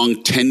many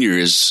long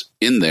tenures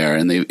in there,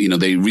 and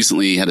they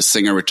recently had a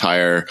singer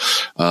retire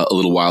a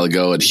little while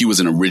ago, and he was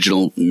an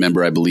original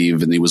member, I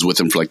believe, and he was with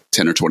them for like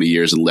 10 or 20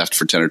 years and left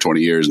for 10 or 20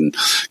 years and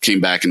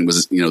came back and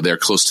was there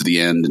close to the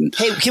end. And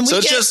hey,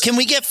 can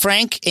we get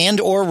Frank and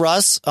or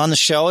Russ on the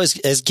show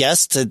as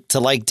guests to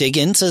like dig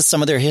into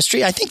some of their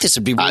history? I think this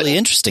would be really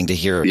interesting to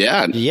hear.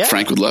 Yeah,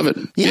 Frank would love it.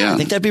 Yeah, I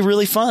think that'd be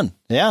really fun.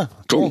 Yeah,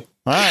 cool.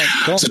 All right,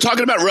 cool. So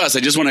talking about Russ,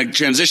 I just want to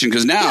transition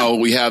because now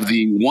we have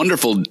the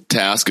wonderful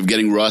task of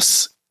getting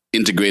Russ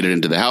integrated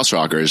into the House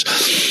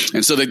Rockers.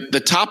 And so the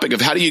topic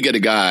of how do you get a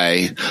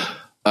guy,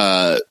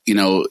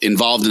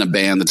 involved in a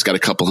band that's got a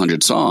couple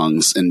hundred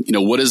songs, and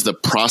what is the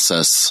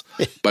process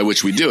by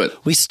which we do it?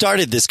 We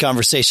started this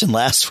conversation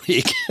last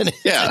week. And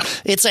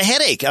it's a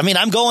headache. I mean,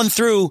 I'm going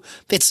through.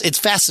 It's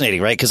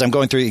fascinating, right? Because I'm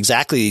going through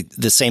exactly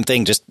the same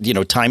thing, just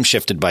time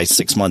shifted by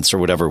 6 months or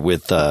whatever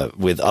with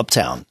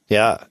Uptown.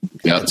 Yeah,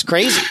 it's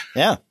crazy.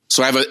 Yeah.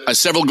 So I have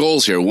several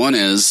goals here. One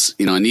is,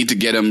 I need to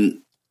get him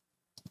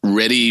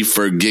ready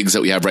for gigs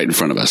that we have right in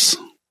front of us.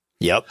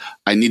 Yep.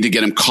 I need to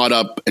get him caught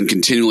up and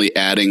continually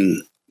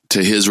adding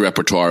to his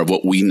repertoire of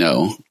what we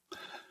know.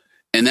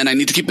 And then I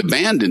need to keep the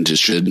band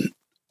interested.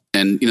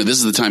 And, this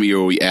is the time of year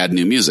where we add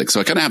new music. So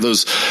I kind of have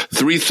those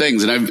three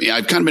things. And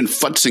I've kind of been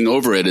futzing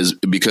over it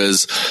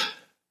because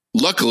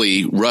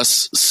luckily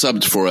Russ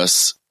subbed for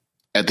us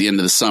at the end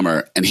of the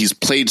summer, and he's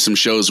played some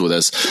shows with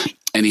us,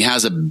 and he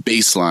has a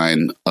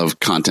baseline of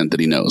content that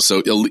he knows.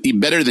 So he'll be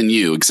better than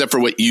you, except for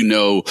what you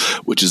know,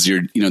 which is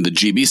your, the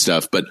GB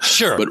stuff. But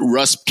sure. But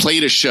Russ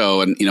played a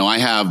show, and I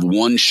have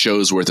one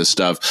show's worth of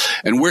stuff,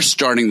 and we're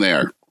starting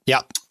there.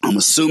 Yeah. I'm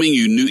assuming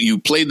you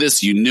played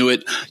this, you knew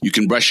it, you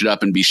can brush it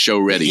up and be show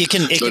ready. It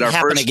can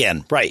happen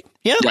again. Right.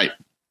 Yeah. Right.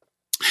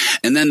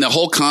 And then the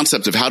whole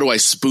concept of how do I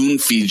spoon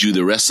feed you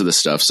the rest of the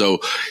stuff?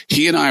 So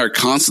he and I are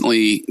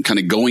constantly kind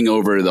of going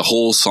over the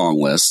whole song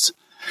list.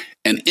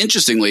 And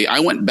interestingly, I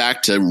went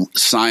back to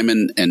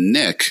Simon and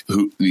Nick,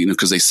 who,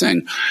 because they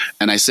sing,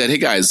 and I said, hey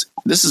guys,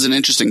 this is an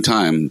interesting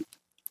time.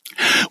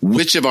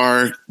 Which of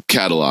our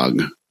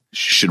catalog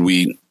should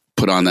we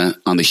put on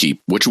the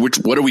heap? What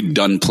are we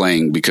done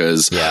playing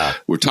because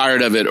we're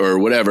tired of it or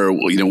whatever?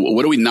 What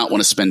do we not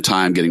want to spend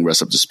time getting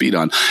Russ up to speed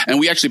on?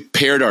 And we actually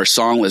pared our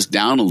song list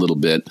down a little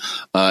bit,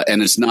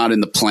 and it's not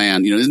in the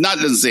plan. It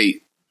doesn't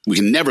say we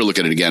can never look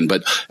at it again.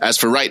 But as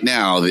for right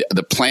now,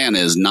 the plan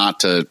is not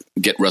to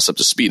get Russ up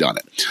to speed on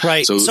it.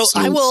 Right. So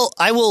I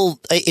will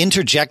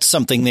interject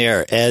something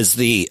there as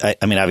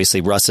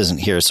obviously Russ isn't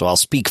here, so I'll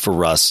speak for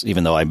Russ,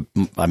 even though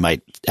I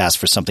might ask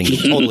for something he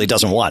totally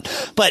doesn't want.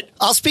 But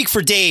I'll speak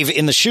for Dave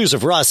in the shoes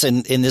of Russ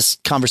in this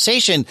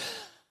conversation.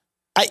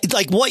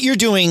 What you're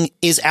doing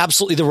is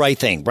absolutely the right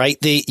thing, right?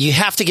 You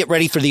have to get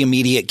ready for the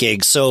immediate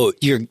gig. So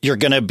you're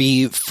going to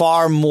be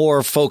far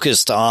more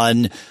focused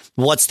on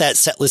what's that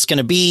set list going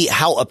to be?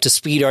 How up to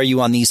speed are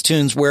you on these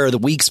tunes? Where are the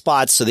weak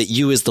spots so that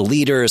you as the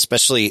leader,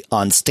 especially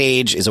on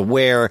stage, is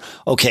aware,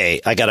 okay,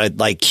 I got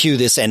to cue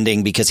this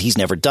ending because he's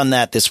never done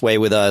that this way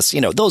with us.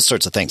 Those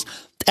sorts of things.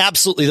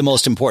 Absolutely the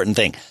most important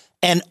thing.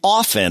 And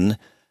often,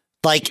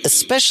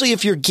 especially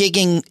if you're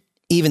gigging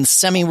even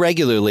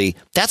semi-regularly,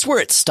 that's where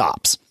it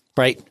stops.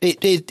 Right.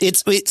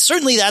 It's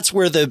certainly that's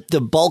where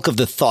the bulk of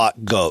the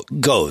thought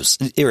goes,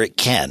 or it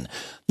can.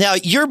 Now,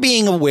 you're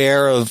being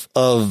aware of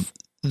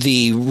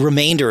the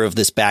remainder of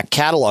this back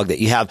catalog that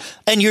you have,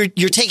 and you're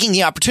taking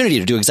the opportunity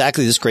to do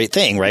exactly this great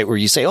thing, right? Where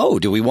you say, oh,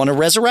 do we want to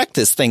resurrect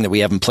this thing that we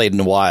haven't played in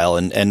a while?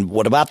 And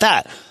what about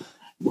that?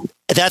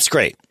 That's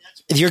great.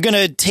 You're going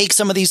to take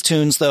some of these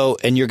tunes, though,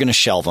 and you're going to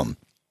shelve them.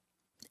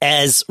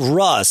 As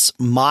Russ,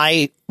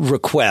 my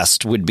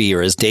request would be,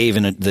 or as Dave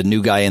and the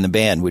new guy in the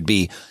band would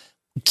be,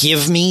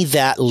 give me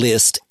that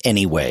list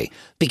anyway,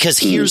 because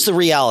here's the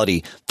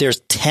reality. There's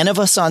 10 of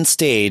us on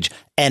stage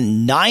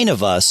and 9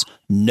 of us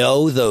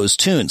know those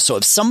tunes. So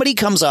if somebody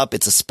comes up,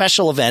 it's a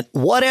special event,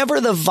 whatever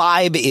the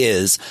vibe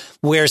is,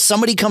 where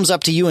somebody comes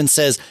up to you and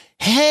says,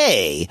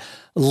 hey,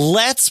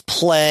 let's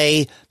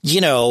play,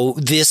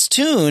 this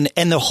tune.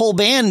 And the whole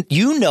band,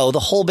 the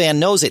whole band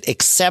knows it,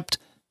 except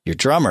your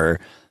drummer.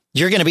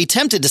 You're going to be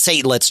tempted to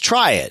say, let's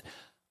try it.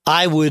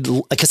 I would,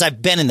 because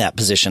I've been in that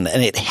position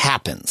and it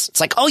happens. It's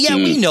like, oh yeah,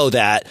 we know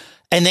that.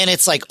 And then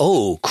it's like,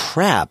 oh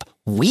crap,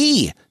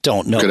 we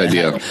don't know. Good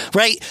idea.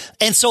 Right.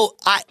 And so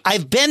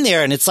I've been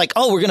there and it's like,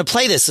 oh, we're going to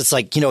play this. It's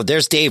like,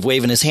 there's Dave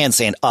waving his hand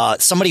saying,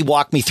 somebody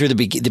walk me through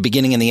the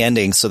beginning and the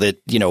ending so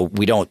that,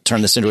 we don't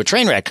turn this into a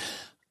train wreck.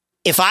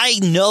 If I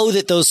know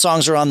that those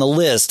songs are on the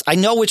list, I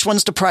know which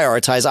ones to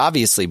prioritize,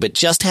 obviously, but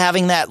just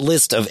having that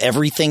list of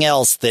everything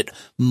else that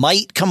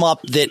might come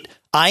up that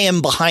I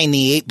am behind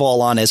the 8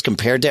 ball on as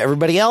compared to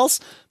everybody else,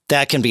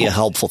 that can be a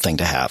helpful thing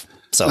to have.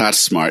 So that's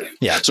smart.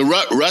 Yeah. So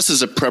Russ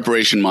is a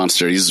preparation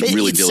monster. He's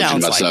really diligent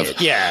about stuff.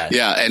 It. Yeah.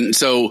 Yeah. And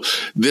so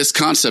this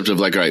concept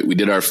of all right, we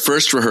did our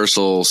first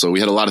rehearsal. So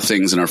we had a lot of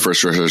things in our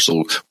first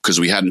rehearsal because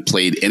we hadn't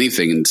played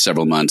anything in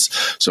several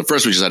months. So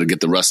first we just had to get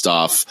the rust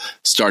off,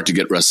 start to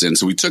get Russ in.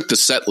 So we took the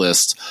set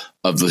list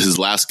of his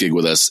last gig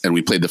with us and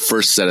we played the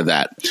first set of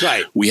that.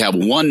 Right. We have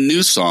one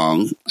new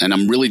song and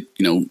I'm really,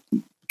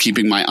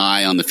 keeping my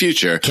eye on the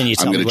future. Can you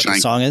tell me what the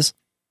song is?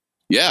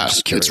 Yeah,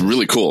 it's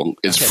really cool.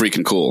 It's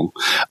freaking cool.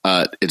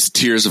 It's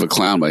Tears of a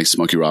Clown by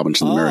Smokey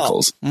Robinson and the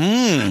Miracles.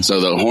 So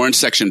the horn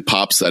section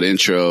pops that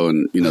intro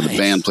and, the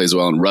band plays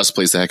well and Russ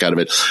plays the heck out of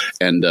it.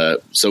 And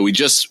so we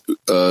just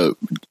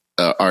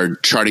our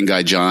charting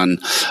guy, John,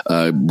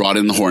 brought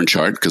in the horn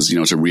chart because,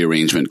 it's a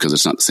rearrangement because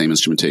it's not the same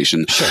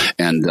instrumentation. Sure.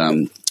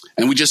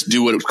 And we just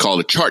do what it's called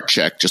a chart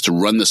check, just to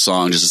run the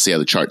song, just to see how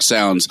the chart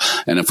sounds,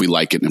 and if we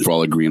like it, and if we're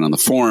all agreeing on the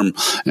form.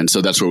 And so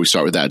that's where we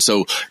start with that.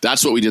 So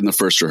that's what we did in the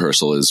first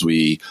rehearsal is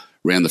we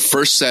ran the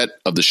first set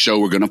of the show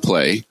we're going to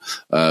play,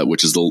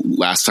 which is the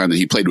last time that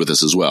he played with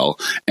us as well.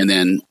 And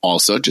then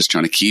also just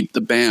trying to keep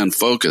the band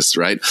focused,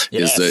 right?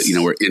 Yes. Is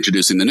we're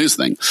introducing the news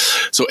thing.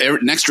 So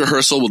next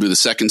rehearsal, we'll do the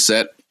second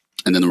set.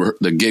 And then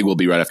the gig will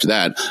be right after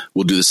that.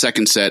 We'll do the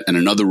second set and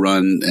another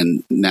run.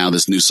 And now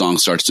this new song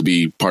starts to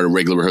be part of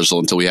regular rehearsal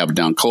until we have it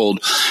down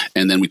cold.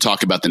 And then we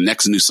talk about the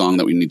next new song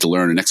that we need to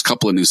learn, the next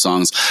couple of new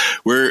songs.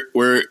 We're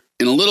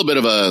in a little bit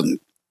of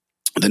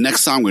the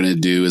next song we're going to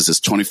do is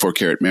this 24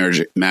 Karat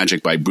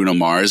Magic by Bruno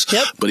Mars.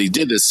 Yep. But he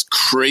did this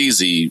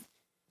crazy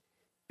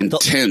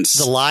intense.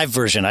 The live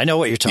version. I know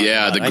what you're talking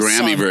about. Yeah, the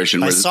Grammy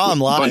version. I saw him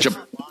live.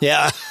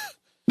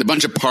 A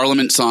bunch of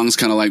Parliament songs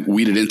kind of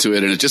weeded into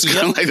it. And it just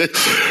kind of like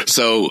that.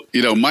 So,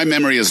 my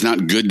memory is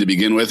not good to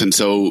begin with. And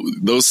so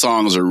those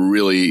songs are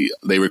really,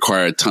 they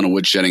require a ton of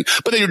woodshedding,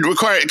 but they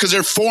require it because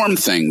they're form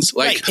things.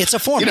 Right. It's a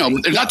form.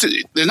 There's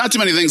not too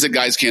many things that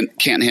guys can't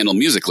handle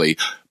musically,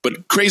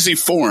 but crazy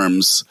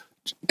forms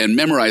and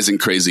memorizing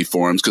crazy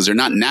forms because they're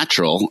not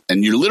natural,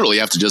 and you literally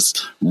have to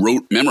just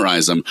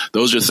memorize them.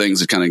 Those are things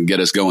that kind of get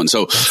us going.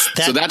 So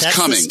that's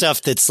coming. The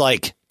stuff that's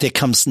like that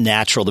comes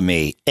natural to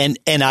me, and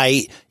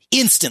I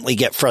instantly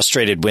get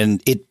frustrated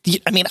when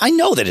I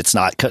know that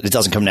it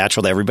doesn't come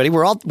natural to everybody.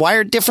 We're all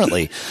wired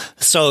differently.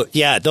 So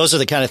yeah, those are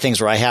the kind of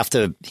things where I have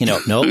to,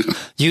 nope,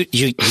 you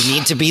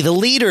need to be the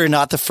leader,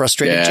 not the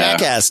frustrated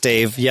jackass,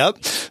 Dave. Yep.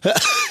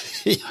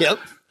 Yep.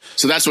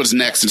 So that's what's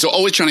next. And so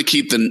always trying to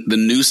keep the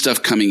new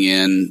stuff coming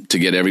in to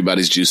get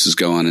everybody's juices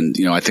going. And,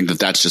 I think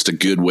that's just a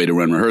good way to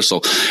run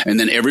rehearsal. And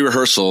then every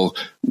rehearsal,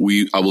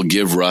 I will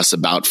give Russ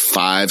about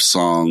 5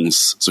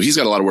 songs. So he's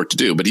got a lot of work to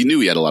do, but he knew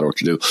he had a lot of work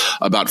to do,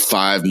 about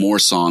 5 more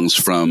songs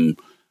from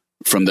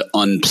the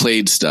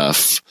unplayed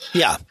stuff.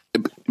 Yeah.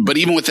 But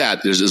even with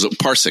that, there's a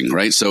parsing,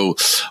 right? So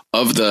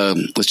of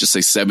the, let's just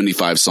say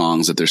 75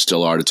 songs that there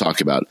still are to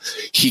talk about,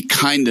 he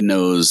kind of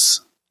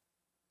knows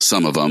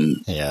some of them.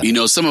 Yeah.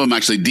 Some of them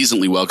actually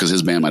decently well because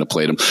his band might have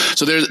played them.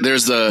 So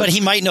there's but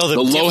he might know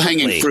the low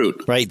hanging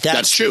fruit, right?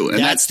 That's true, and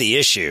that's the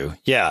issue.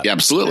 Yeah,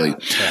 absolutely.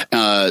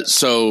 Yeah.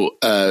 So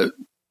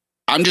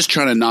I'm just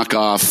trying to knock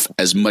off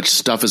as much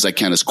stuff as I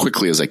can as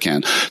quickly as I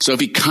can. So if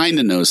he kind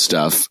of knows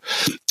stuff,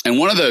 and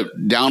one of the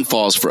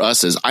downfalls for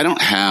us is I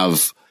don't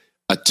have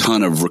a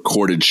ton of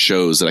recorded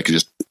shows that I could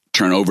just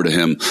turn over to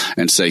him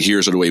and say,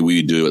 here's the way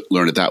we do it,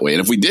 learn it that way.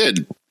 And if we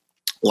did,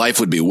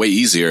 life would be way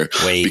easier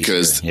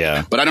because,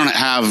 but I don't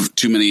have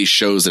too many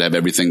shows that have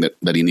everything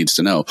that he needs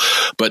to know.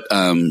 But,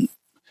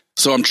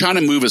 so I'm trying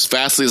to move as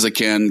fastly as I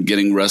can,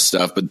 getting Russ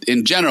stuff. But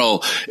in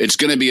general, it's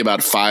going to be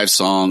about 5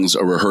 songs,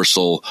 a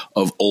rehearsal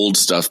of old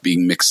stuff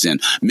being mixed in.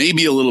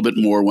 Maybe a little bit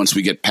more once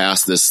we get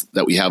past this,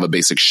 that we have a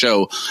basic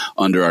show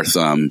under our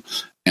thumb.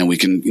 And we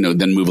can,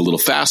 then move a little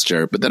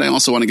faster. But then I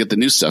also want to get the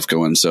new stuff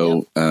going.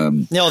 So,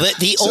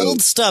 the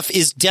old stuff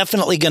is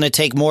definitely going to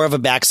take more of a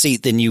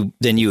backseat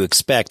than you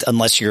expect,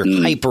 unless you're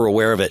hyper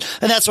aware of it.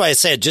 And that's why I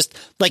said, just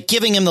like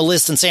giving him the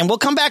list and saying, we'll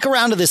come back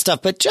around to this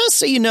stuff, but just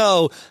so you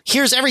know,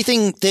 here's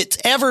everything that's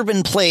ever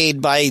been played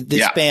by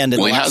this band in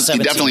the last 17 years.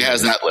 He definitely years.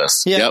 has that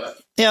list.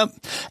 Yep.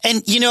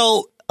 And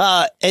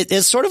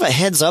it's sort of a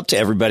heads up to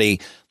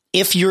everybody.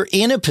 If you're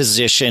in a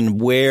position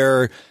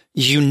where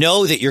you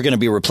know that you're going to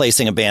be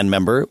replacing a band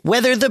member,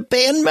 whether the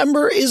band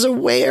member is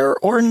aware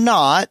or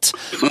not.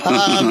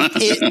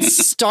 It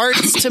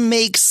starts to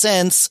make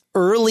sense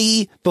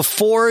early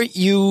before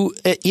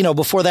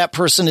before that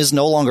person is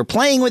no longer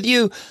playing with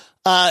you,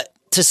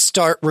 to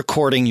start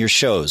recording your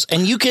shows.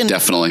 And you can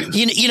definitely,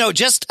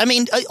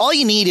 all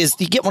you need is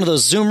you get one of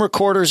those Zoom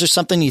recorders or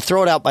something, you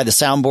throw it out by the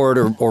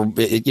soundboard or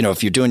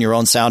if you're doing your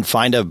own sound,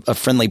 find a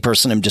friendly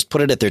person and just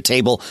put it at their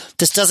table.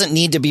 This doesn't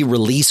need to be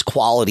release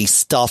quality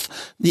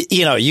stuff.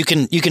 You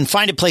can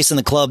find a place in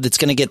the club that's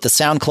going to get the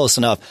sound close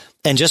enough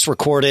and just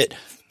record it.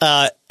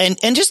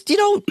 And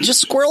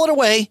just squirrel it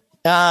away,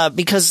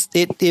 because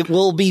it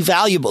will be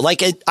valuable.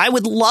 Like I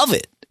would love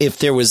it if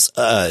there was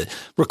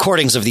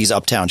recordings of these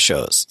Uptown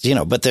shows,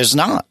 but there's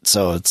not.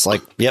 So it's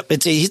like, yep,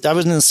 I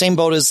was in the same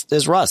boat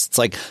as Russ. It's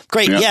like,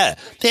 great, yeah.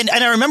 And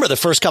I remember the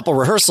first couple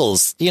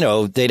rehearsals,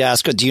 they'd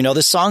ask, do you know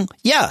this song?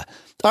 Yeah.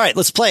 All right,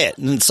 let's play it.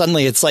 And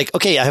suddenly it's like,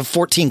 okay, I have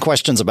 14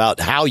 questions about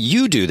how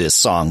you do this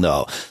song,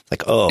 though.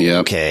 Like,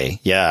 okay,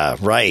 yeah,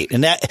 right.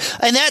 And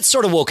that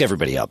sort of woke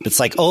everybody up. It's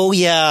like, oh,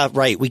 yeah,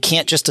 right. We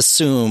can't just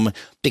assume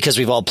because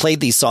we've all played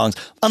these songs,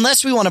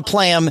 unless we want to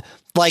play them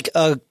like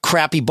a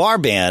crappy bar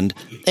band,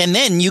 and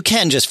then you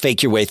can just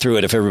fake your way through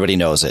it if everybody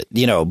knows it,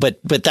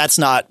 but that's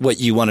not what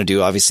you want to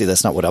do. Obviously,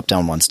 that's not what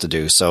Uptown wants to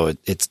do. So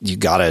you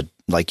gotta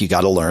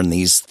learn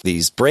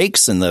these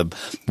breaks and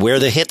where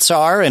the hits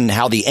are and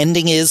how the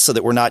ending is, so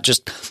that we're not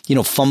just,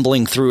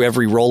 fumbling through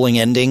every rolling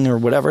ending or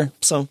whatever.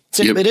 So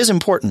it is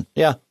important.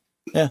 Yeah.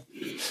 Yeah.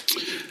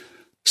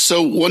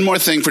 So one more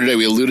thing for today.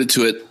 We alluded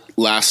to it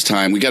last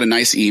time. We got a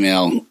nice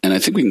email, and I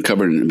think we can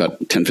cover it in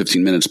about 10,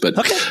 15 minutes, but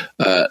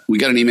we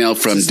got an email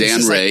from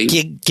Dan Ray.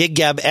 Like gig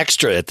gab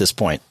extra at this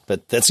point,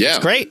 but that's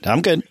great.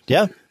 I'm good.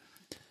 Yeah.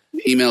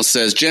 Email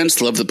says,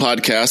 gents, love the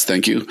podcast.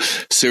 Thank you.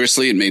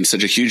 Seriously, it made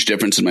such a huge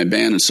difference in my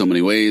band in so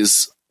many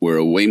ways. We're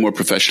a way more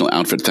professional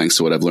outfit thanks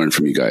to what I've learned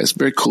from you guys.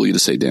 Very cool of you to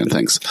say, Dan.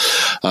 Thanks.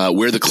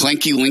 We're the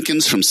Clanky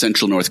Lincolns from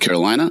Central North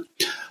Carolina.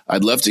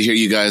 I'd love to hear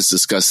you guys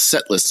discuss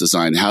set list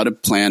design, how to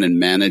plan and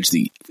manage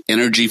the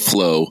energy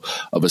flow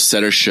of a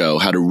set or show,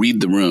 how to read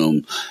the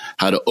room,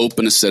 how to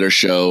open a set or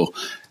show,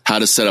 how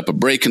to set up a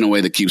break in a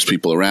way that keeps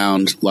people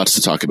around. Lots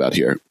to talk about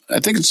here.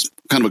 I think it's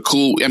kind of a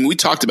cool, we've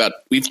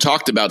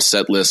talked about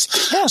set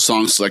lists,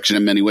 song selection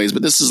in many ways,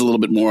 but this is a little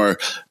bit more,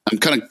 I'm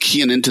kind of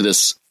keying into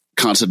this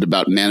concept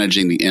about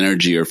managing the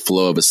energy or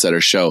flow of a set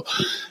or show.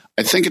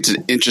 I think it's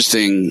an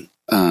interesting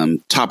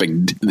topic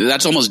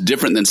that's almost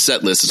different than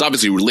set lists. It's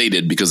obviously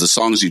related because the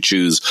songs you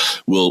choose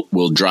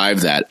will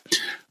drive that.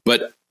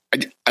 But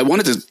I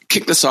wanted to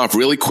kick this off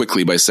really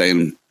quickly by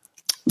saying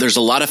there's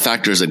a lot of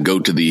factors that go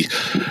to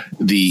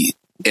the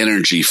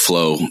energy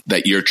flow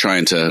that you're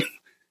trying to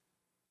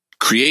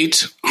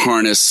create,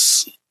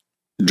 harness,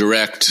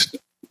 direct,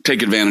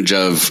 take advantage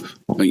of,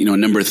 a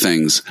number of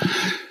things.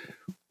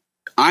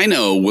 I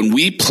know when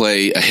we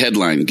play a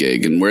headline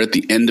gig and we're at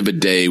the end of a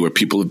day where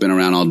people have been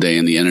around all day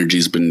and the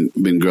energy's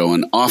been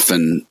growing,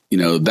 often,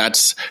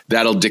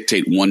 that'll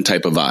dictate one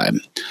type of vibe.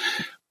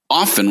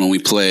 Often when we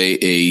play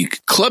a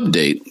club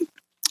date,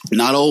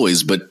 not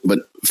always, but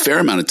fair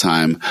amount of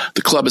time,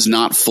 the club is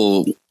not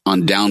full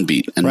on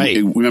downbeat. And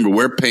remember,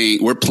 we're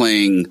playing, we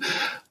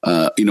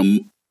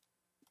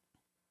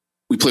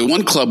play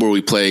one club where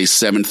we play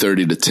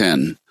 7:30 to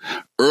 10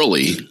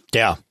 early.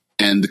 Yeah.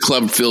 And the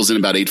club fills in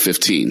about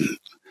 8:15.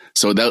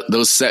 So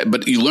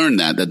but you learn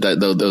that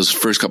those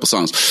first couple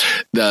songs,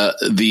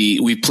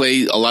 we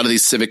play a lot of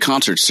these civic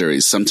concert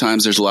series.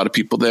 Sometimes there's a lot of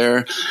people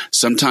there.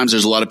 Sometimes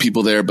there's a lot of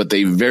people there, but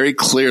they very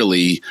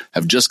clearly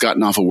have just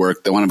gotten off of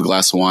work. They want to have a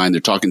glass of wine.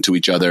 They're talking to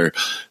each other.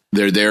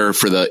 They're there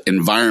for the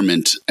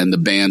environment, and the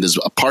band is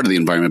a part of the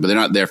environment, but they're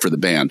not there for the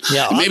band.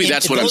 Yeah, and maybe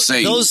that's what I'm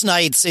saying. Those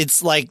nights,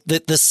 it's like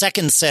the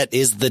second set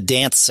is the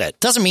dance set.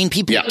 Doesn't mean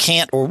people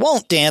can't or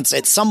won't dance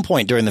at some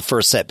point during the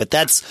first set, but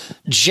that's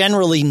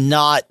generally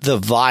not the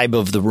vibe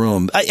of the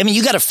room. I mean,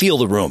 you got to feel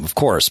the room, of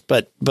course,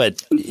 but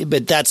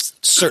that's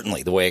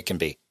certainly the way it can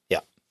be.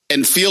 Yeah.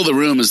 And feel the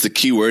room is the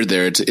key word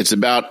there. It's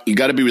about, you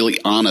got to be really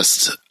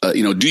honest. Do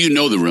you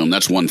know the room?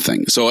 That's one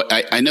thing. So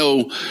I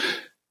know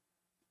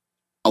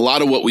a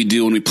lot of what we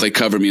do when we play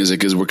cover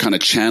music is we're kind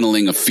of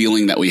channeling a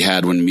feeling that we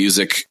had when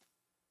music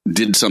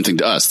did something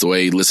to us, the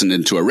way you listened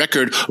into a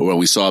record or when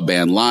we saw a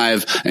band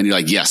live, and you're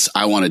like, yes,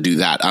 I want to do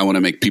that. I want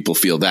to make people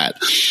feel that.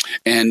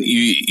 And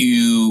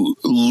you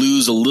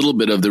lose a little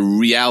bit of the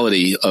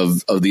reality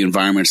of the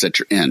environments that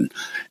you're in.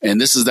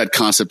 And this is that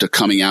concept of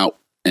coming out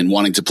and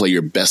wanting to play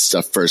your best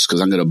stuff first, because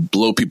I'm going to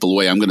blow people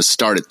away. I'm going to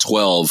start at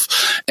 12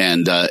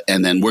 and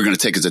then we're going to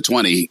take it to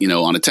 20,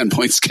 on a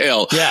 10-point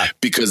scale. Yeah.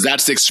 Because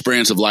that's the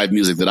experience of live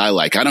music that I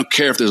like. I don't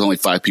care if there's only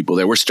 5 people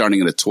there. We're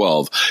starting at a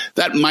 12.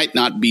 That might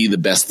not be the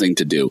best thing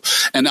to do.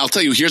 And I'll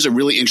tell you, here's a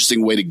really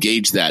interesting way to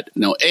gauge that.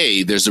 Now,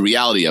 there's the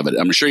reality of it.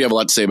 I'm sure you have a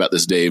lot to say about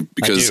this, Dave,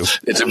 because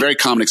it's a very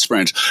common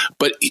experience.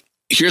 But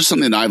here's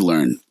something that I've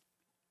learned.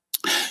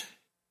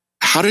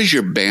 How does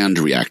your band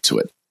react to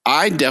it?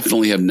 I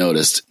definitely have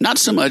noticed, not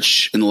so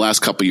much in the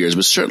last couple of years,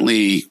 but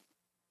certainly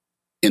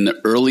in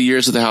the early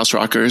years of the House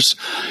Rockers,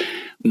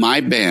 my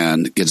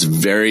band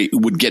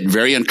would get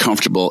very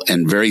uncomfortable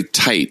and very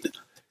tight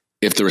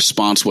if the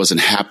response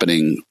wasn't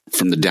happening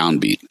from the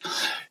downbeat.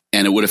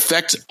 And it would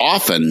affect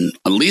often,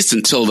 at least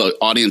until the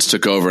audience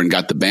took over and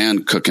got the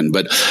band cooking.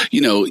 But,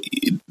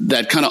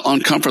 that kind of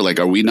uncomfort,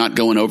 like, are we not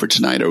going over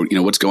tonight? Or,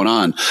 what's going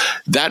on?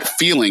 That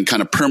feeling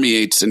kind of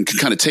permeates and can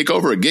kind of take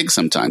over a gig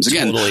sometimes.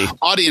 Again, totally.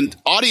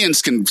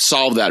 Audience can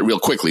solve that real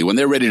quickly. When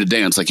they're ready to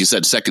dance, like you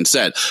said, second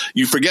set,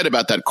 you forget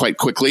about that quite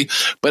quickly.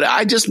 But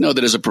I just know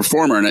that as a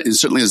performer, and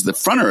certainly as the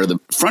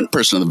front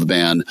person of the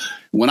band,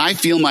 when I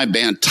feel my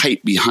band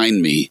tight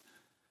behind me,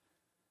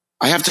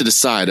 I have to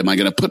decide, am I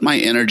going to put my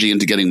energy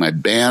into getting my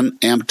band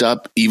amped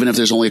up, even if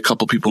there's only a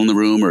couple people in the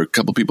room or a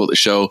couple people at the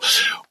show?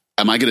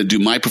 Am I going to do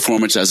my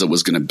performance as it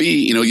was going to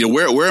be?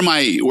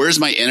 Where's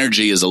my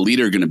energy as a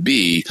leader going to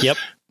be? Yep.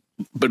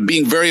 But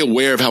being very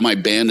aware of how my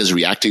band is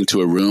reacting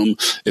to a room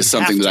is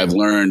something that I've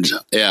learned.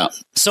 Yeah.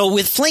 So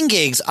with Fling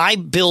gigs, I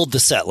build the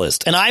set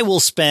list, and I will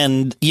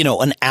spend,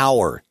 an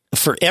hour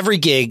for every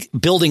gig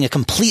building a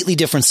completely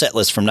different set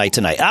list from night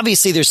to night.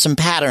 Obviously, there's some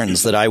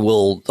patterns that I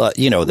will,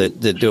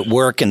 that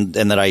work and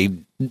that I,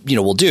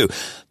 will do.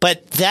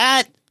 But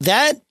that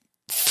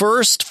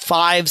first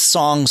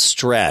 5-song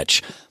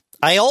stretch,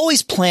 I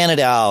always plan it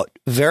out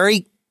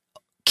very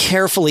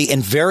carefully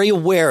and very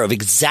aware of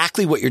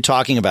exactly what you're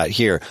talking about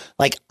here.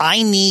 Like,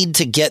 I need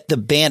to get the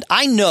band.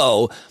 I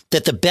know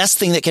that the best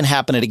thing that can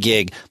happen at a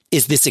gig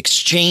is this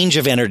exchange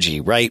of energy,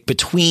 right,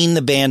 between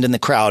the band and the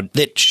crowd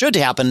that should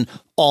happen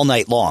all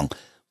night long.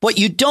 What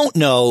you don't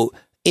know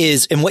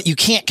is, and what you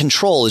can't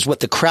control is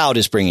what the crowd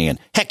is bringing in.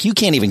 Heck, you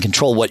can't even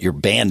control what your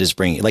band is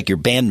bringing, like your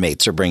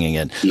bandmates are bringing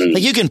in.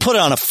 Like, you can put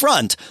it on a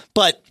front,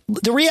 but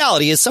the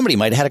reality is somebody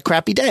might have had a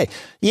crappy day,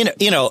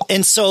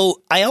 and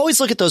so I always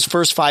look at those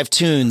first 5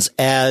 tunes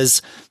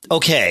as,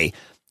 okay,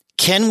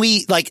 can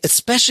we,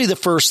 especially the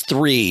first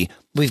 3,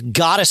 we've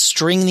got to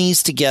string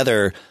these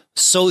together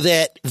so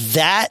that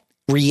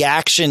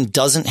reaction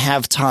doesn't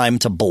have time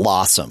to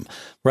blossom,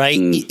 right?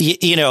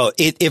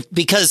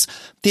 Because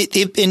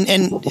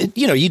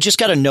you just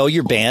got to know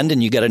your band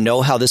and you got to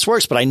know how this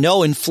works. But I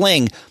know in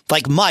Fling,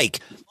 like Mike,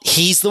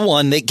 he's the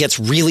one that gets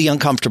really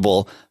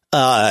uncomfortable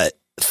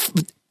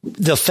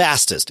the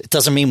fastest. It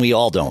doesn't mean we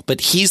all don't,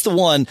 but he's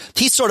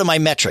sort of my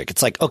metric.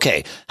 It's like,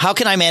 okay, how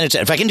can I manage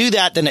that? If I can do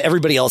that, then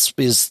everybody else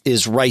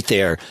is right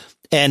there.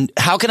 And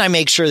how can I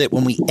make sure that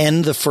when we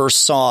end the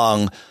first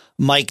song,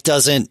 Mike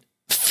doesn't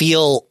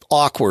feel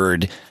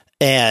awkward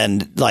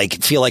and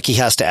feel like he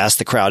has to ask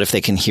the crowd if they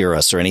can hear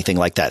us or anything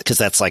like that, because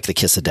that's like the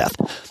kiss of death.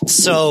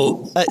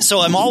 So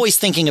I'm always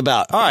thinking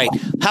about, all right,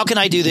 how can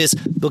I do this?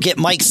 We'll get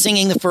Mike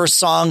singing the first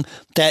song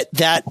that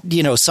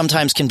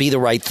sometimes can be the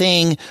right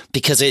thing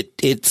because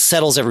it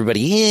settles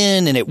everybody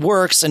in and it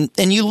works, and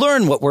you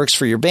learn what works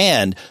for your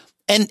band.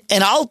 And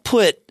I'll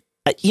put,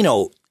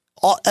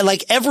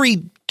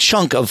 every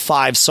chunk of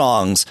 5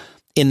 songs,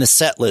 in the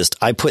set list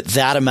I put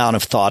that amount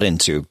of thought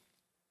into.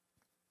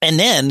 And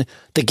then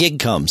the gig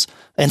comes,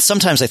 and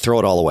sometimes I throw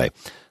it all away.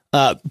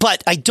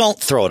 But I don't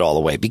throw it all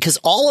away because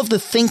all of the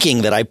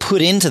thinking that I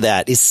put into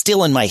that is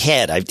still in my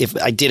head. If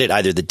I did it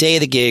either the day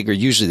of the gig or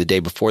usually the day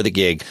before the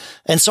gig.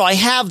 And so I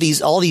have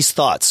all these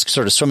thoughts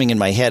sort of swimming in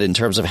my head in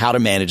terms of how to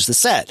manage the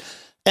set.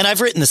 And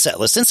I've written the set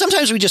list, and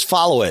sometimes we just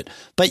follow it.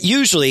 But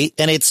usually,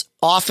 and it's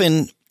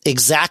often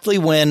exactly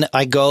when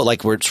I go,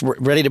 like we're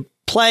ready to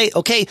play.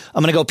 Okay,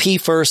 I'm going to go pee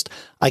first.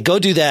 I go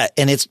do that.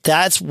 And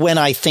that's when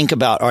I think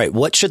about, all right,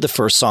 what should the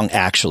first song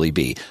actually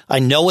be? I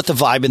know what the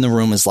vibe in the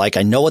room is like.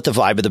 I know what the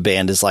vibe of the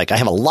band is like. I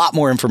have a lot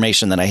more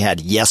information than I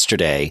had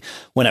yesterday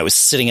when I was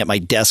sitting at my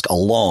desk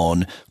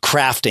alone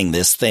crafting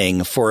this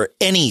thing for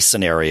any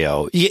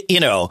scenario, you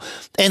know.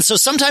 And so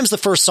sometimes the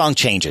first song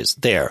changes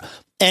there.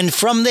 And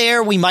from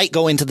there, we might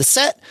go into the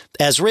set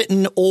as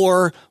written,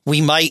 or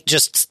we might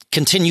just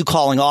continue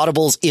calling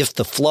audibles if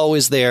the flow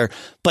is there.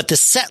 But the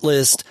set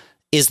list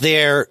is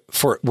there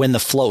for when the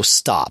flow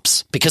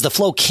stops, because the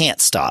flow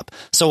can't stop.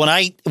 So when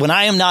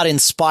I am not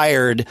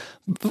inspired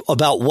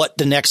about what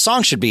the next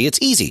song should be,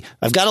 it's easy.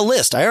 I've got a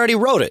list. I already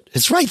wrote it.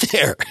 It's right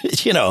there,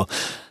 you know.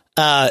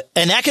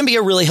 And that can be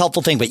a really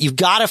helpful thing, but you've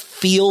got to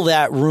feel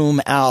that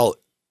room out.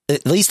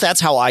 At least that's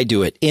how I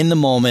do it in the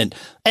moment.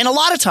 And a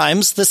lot of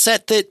times the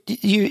set that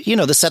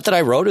the set that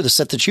I wrote or the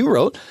set that you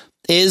wrote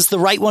is the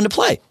right one to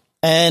play.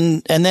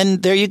 And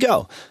then there you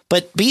go.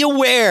 But be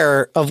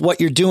aware of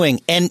what you're doing.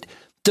 And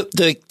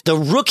the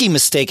rookie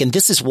mistake, and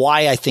this is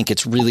why I think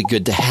it's really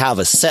good to have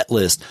a set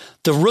list.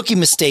 The rookie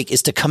mistake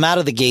is to come out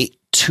of the gate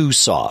too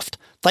soft.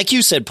 Like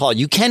you said, Paul,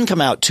 you can come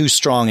out too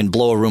strong and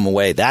blow a room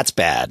away. That's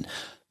bad.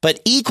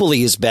 But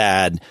equally as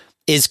bad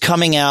is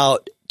coming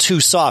out too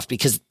soft,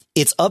 because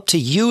it's up to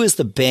you as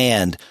the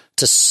band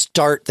to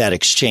start that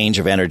exchange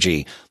of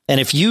energy. And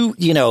if you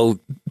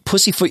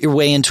pussyfoot your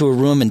way into a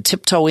room and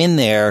tiptoe in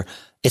there,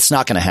 it's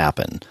not going to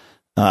happen.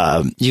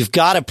 You've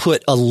got to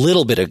put a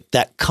little bit of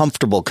that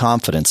comfortable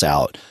confidence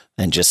out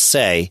and just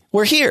say,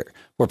 we're here.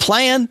 We're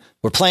playing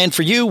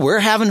for you. We're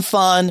having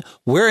fun.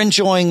 We're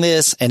enjoying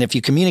this. And if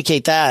you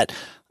communicate that,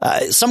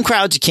 some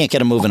crowds, you can't get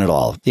them moving at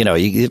all. You know,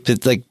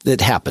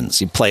 it happens.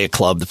 You play a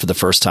club for the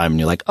first time and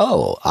you're like,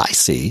 oh, I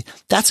see.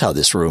 That's how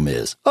this room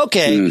is.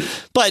 Okay.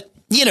 But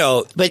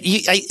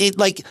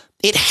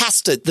it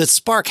has to, the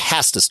spark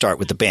has to start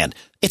with the band.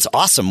 It's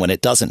awesome when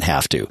it doesn't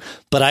have to,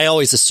 but I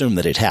always assume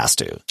that it has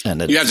to.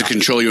 And you have to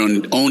control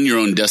own your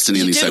own destiny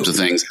in these types of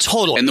things.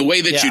 Totally. And the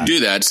way that you do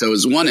that, so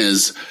one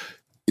is,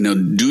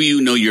 do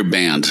you know your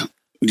band?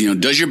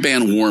 Does your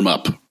band warm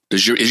up?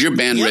 Is your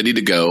band ready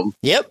to go?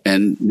 Yep.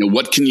 And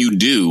what can you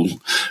do,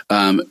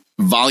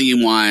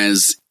 volume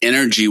wise,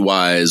 energy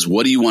wise?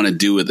 What do you want to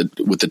do with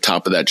the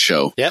top of that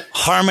show? Yep.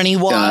 Harmony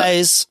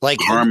wise,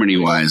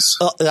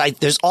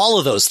 there's all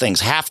of those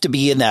things have to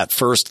be in that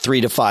first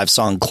 3 to 5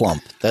 song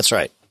clump. That's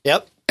right.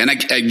 Yep. And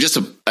I just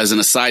as an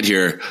aside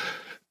here,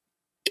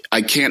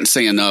 I can't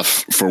say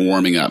enough for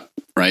warming up.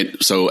 Right.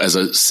 So as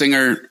a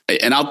singer,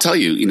 and I'll tell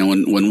you,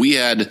 when we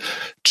had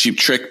Cheap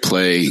Trick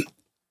play.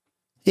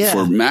 Yeah. For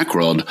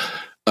Macworld,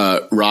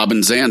 Rob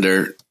and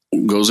Xander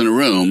goes in a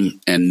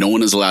room and no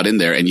one is allowed in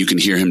there, and you can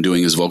hear him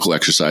doing his vocal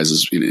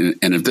exercises. And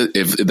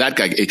if that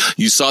guy,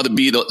 you saw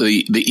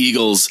the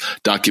Eagles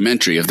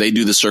documentary, if they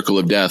do the Circle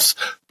of Death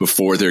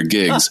before their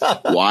gigs,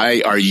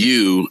 why are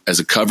you,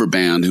 as a cover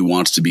band who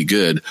wants to be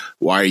good,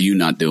 why are you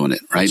not doing it?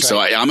 Right. So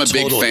I'm a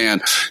big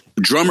fan.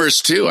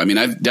 Drummers too. I mean,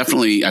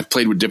 I've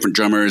played with different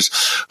drummers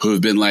who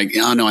have been like,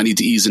 oh no, I need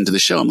to ease into the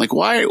show. I'm like,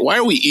 why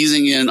are we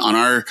easing in on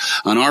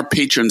our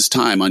patrons'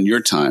 time, on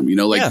your time?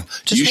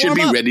 You should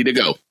be ready to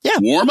go. Yeah.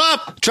 Warm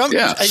up.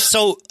 Yeah.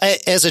 So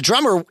as a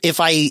drummer, if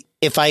I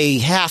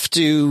have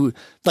to,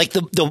 like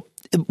the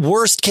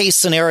worst case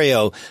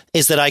scenario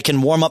is that I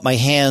can warm up my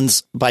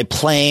hands by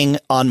playing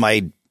on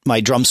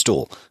my drum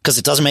stool, because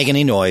it doesn't make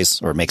any noise,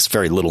 or it makes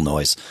very little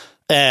noise.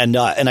 And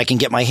I can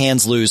get my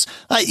hands loose.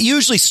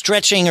 Usually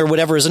stretching or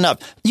whatever is enough.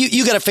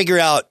 You got to figure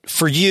out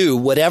for you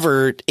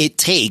whatever it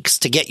takes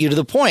to get you to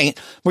the point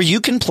where you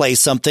can play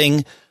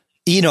something,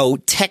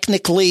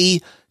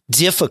 technically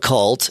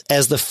difficult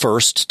as the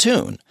first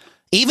tune.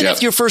 Even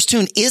if your first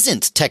tune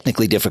isn't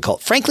technically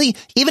difficult. Frankly,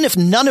 even if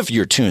none of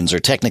your tunes are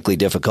technically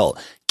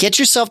difficult, get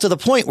yourself to the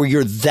point where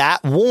you're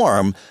that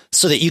warm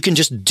so that you can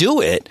just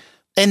do it.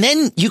 And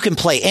then you can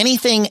play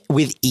anything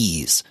with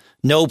ease.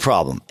 No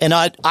problem. And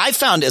I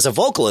found as a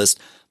vocalist,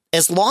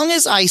 as long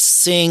as I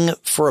sing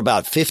for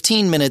about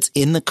 15 minutes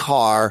in the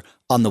car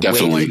on the way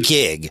to the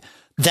gig,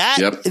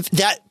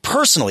 that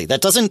personally, that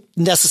doesn't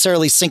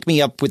necessarily sync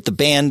me up with the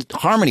band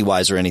harmony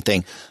wise or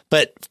anything,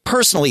 but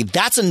personally,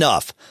 that's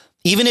enough.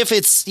 Even if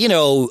it's,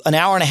 an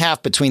hour and a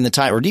half between the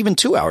time, or even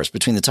 2 hours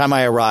between the time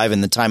I arrive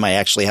and the time I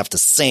actually have to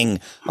sing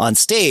on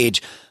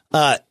stage,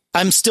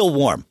 I'm still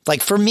warm.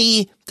 Like for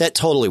me, that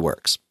totally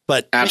works.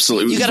 But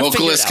absolutely,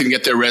 vocalists can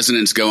get their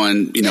resonance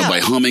going,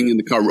 by humming in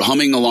the car,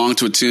 humming along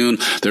to a tune.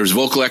 There's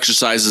vocal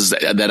exercises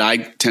that I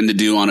tend to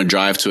do on a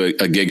drive to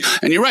a gig.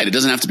 And you're right, it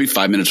doesn't have to be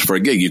 5 minutes before a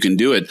gig. You can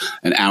do it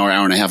an hour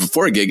and a half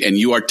before a gig, and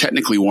you are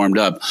technically warmed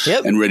up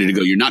and ready to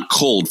go. You're not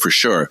cold for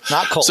sure.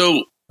 Not cold.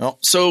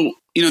 So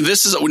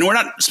this is, we're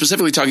not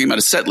specifically talking about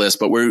a set list,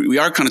 but we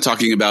are kind of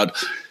talking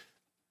about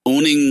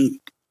owning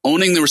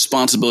the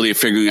responsibility of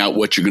figuring out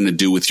what you're going to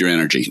do with your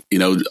energy,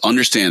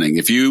 understanding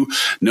if you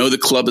know the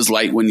club is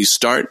light when you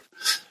start,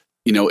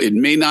 it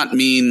may not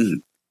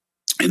mean,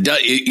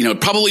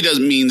 it probably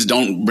doesn't mean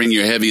don't bring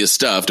your heaviest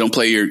stuff. Don't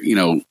play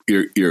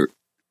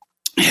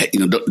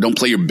don't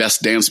play your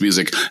best dance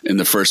music in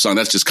the first song.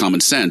 That's just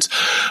common sense.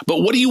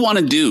 But what do you want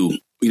to do?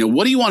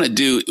 What do you want to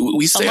do?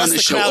 We say unless on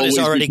this the crowd show, is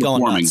always already be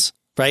performing. Going nuts.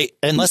 Right.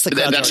 Unless the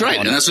crowd. That's right.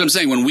 And that's what I'm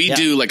saying. When we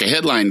do like a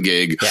headline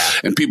gig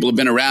and people have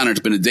been around, and it's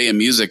been a day of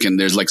music and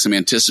there's like some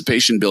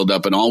anticipation build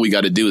up, and all we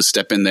got to do is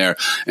step in there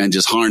and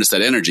just harness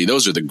that energy.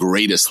 Those are the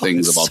greatest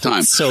things of all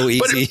time. So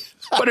easy.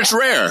 But it's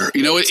rare.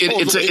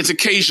 It's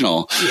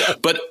occasional. Yeah.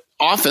 But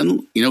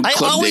often,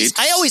 club dates.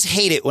 I always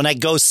hate it when I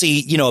go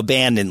see, a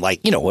band in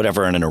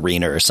whatever, in an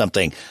arena or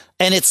something.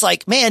 And it's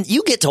like, man,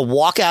 you get to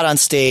walk out on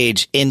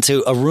stage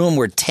into a room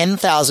where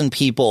 10,000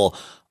 people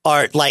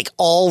are like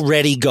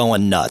already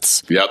going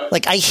nuts. Yep.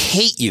 Like, I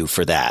hate you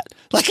for that.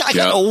 Like, I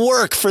gotta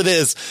work for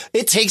this.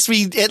 It takes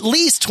me at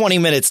least 20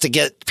 minutes to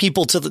get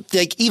people to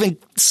even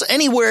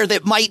anywhere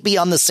that might be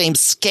on the same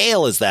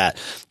scale as that.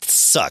 It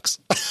sucks.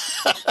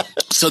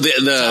 So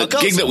the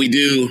gig that we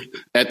do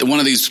at one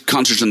of these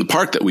concerts in the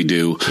park that we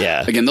do,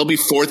 again, there'll be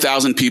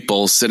 4,000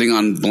 people sitting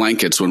on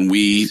blankets when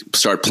we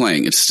start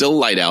playing. It's still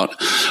light out.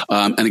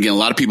 And again, a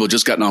lot of people have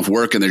just gotten off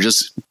work and they're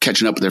just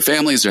catching up with their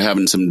families. They're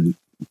having some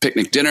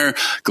picnic dinner,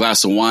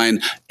 glass of wine.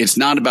 It's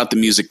not about the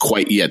music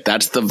quite yet.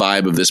 That's the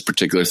vibe of this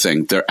particular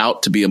thing. They're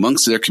out to be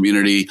amongst their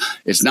community.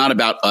 It's not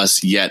about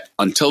us yet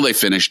until they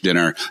finish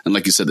dinner. And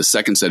like you said, the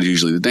second set is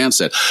usually the dance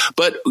set.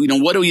 But,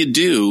 what do you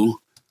do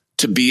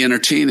to be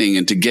entertaining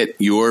and to get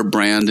your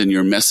brand and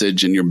your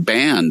message and your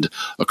band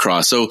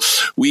across? So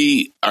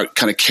we are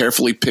kind of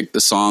carefully pick the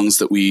songs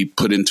that we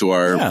put into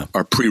our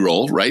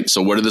pre-roll, right?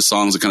 So what are the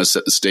songs that kind of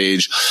set the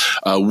stage?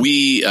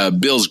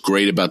 Bill's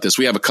great about this.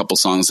 We have a couple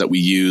songs that we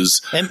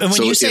use. And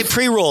when you say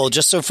pre-roll,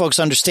 just so folks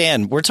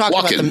understand, we're talking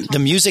about the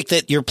music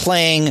that you're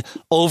playing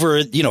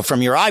over,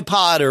 from your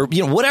iPod or,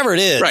 whatever it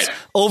is,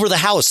 over the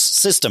house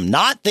system.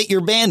 Not that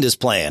your band is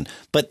playing,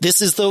 but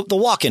this is the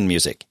walk-in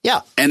music.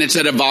 Yeah. And it's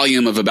at a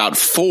volume of about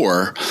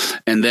 4.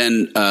 And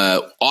then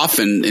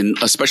often,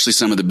 especially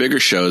some of the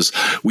bigger shows,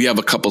 we have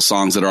a couple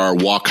songs that are our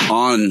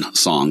walk-on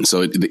songs.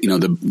 So,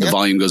 the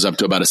volume goes up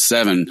to about a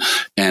 7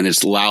 and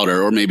it's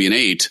louder, or maybe an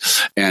 8.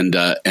 And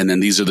then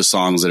these are the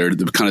songs that are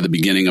kind of the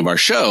beginning of our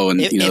show.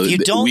 And, if you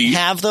don't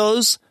have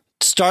those,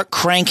 start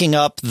cranking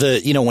up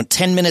when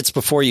 10 minutes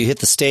before you hit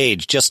the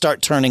stage, just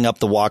start turning up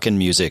the walk-in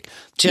music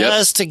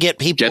just to get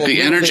people get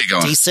the energy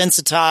going,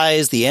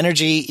 desensitize the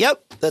energy.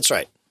 Yep. That's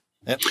right.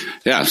 Yep.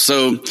 Yeah.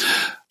 So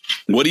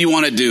what do you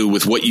want to do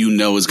with what you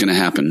know is going to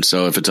happen?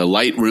 So if it's a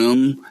light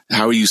room,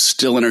 how are you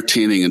still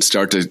entertaining and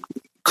start to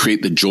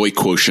create the joy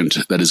quotient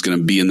that is going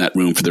to be in that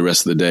room for the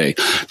rest of the day?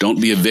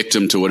 Don't be a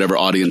victim to whatever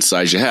audience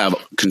size you have.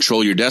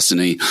 Control your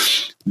destiny.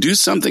 Do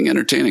something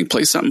entertaining.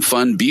 Play something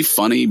fun. Be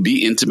funny.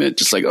 Be intimate.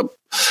 Just like,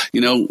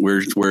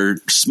 we're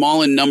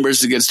small in numbers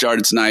to get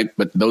started tonight,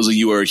 but those of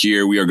you who are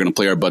here, we are going to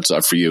play our butts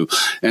off for you.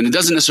 And it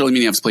doesn't necessarily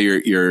mean you have to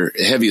play your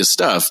heaviest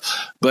stuff,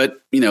 but,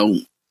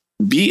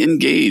 be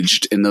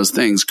engaged in those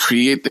things.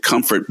 Create the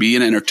comfort. Be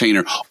an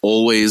entertainer.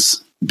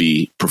 Always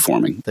be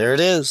performing. There it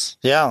is.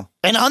 Yeah.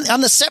 And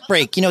on the set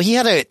break, he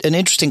had an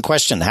interesting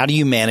question. How do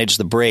you manage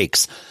the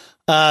breaks?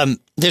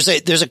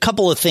 There's a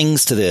couple of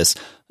things to this.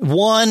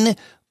 One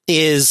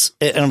is,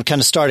 and I'm kind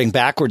of starting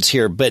backwards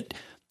here, but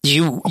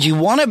you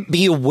want to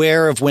be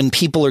aware of when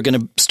people are going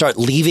to start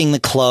leaving the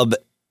club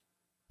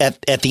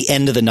at the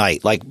end of the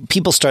night. Like,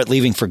 people start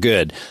leaving for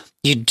good.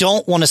 You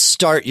don't want to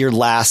start your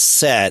last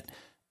set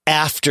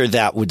after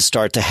that would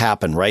start to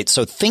happen, right?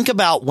 So think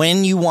about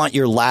when you want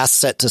your last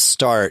set to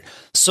start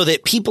so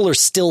that people are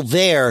still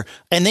there,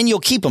 and then you'll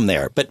keep them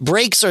there. But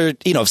breaks are,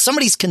 if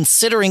somebody's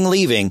considering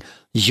leaving,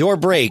 your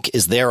break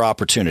is their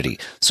opportunity.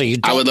 So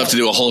I would love to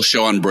do a whole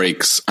show on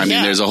breaks. I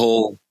mean, there's a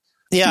whole...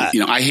 Yeah.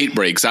 I hate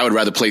breaks. I would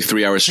rather play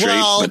 3 hours straight.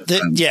 Well,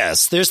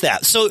 yes, there's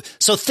that. So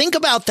think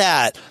about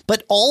that.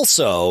 But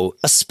also,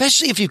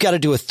 especially if you've got to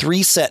do a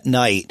 3-set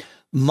night,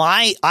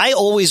 I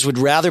always would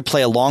rather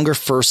play a longer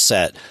first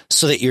set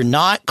so that you're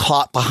not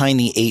caught behind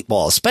the 8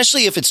 ball,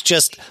 especially if it's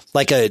just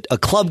like a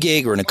club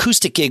gig or an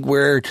acoustic gig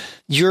where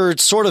you're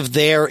sort of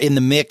there in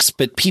the mix,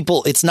 but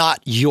it's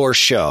not your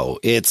show.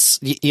 It's,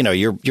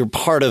 you're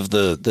part of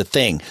the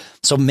thing.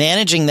 So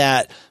managing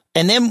that.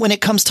 And then when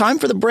it comes time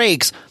for the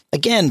breaks,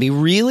 again, be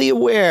really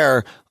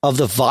aware of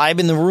the vibe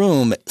in the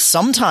room.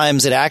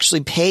 Sometimes it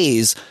actually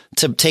pays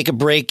to take a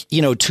break,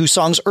 2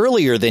 songs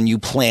earlier than you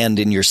planned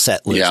in your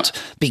set list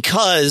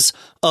because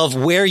of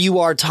where you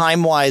are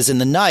time-wise in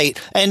the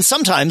night. And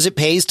sometimes it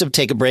pays to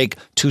take a break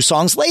 2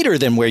 songs later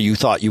than where you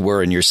thought you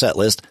were in your set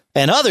list.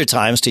 And other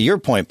times, to your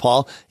point,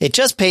 Paul, it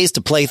just pays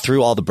to play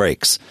through all the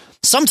breaks.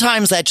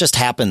 Sometimes that just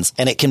happens,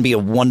 and it can be a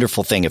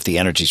wonderful thing if the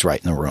energy's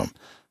right in the room.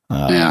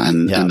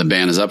 And the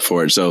band is up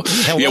for it. So,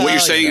 what you're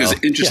saying is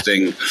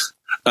interesting.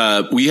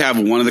 Yeah. We have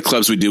one of the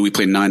clubs we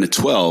play 9 to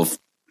 12.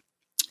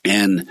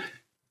 And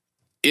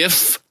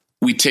if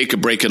we take a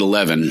break at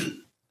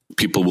 11,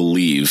 people will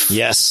leave.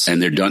 Yes.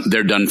 And they're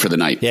done for the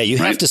night. Yeah. You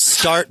have to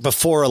start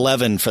before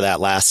 11 for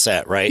that last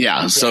set, right?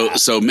 Yeah.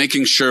 So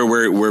making sure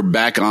we're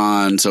back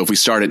on. So if we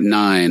start at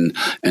 9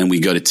 and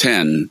we go to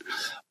 10,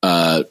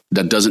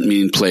 that doesn't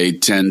mean play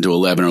 10 to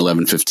 11 or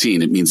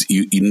 11:15. It means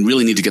you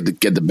really need to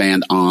get the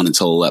band on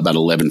until about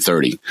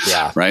 11:30.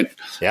 Yeah. Right.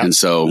 Yeah. And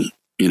so,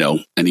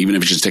 and even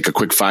if you just take a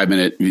quick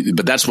 5-minute,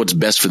 but that's what's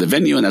best for the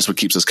venue. And that's what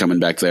keeps us coming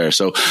back there.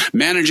 So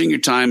managing your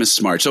time is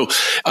smart. So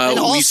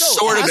we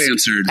sort of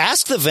answered.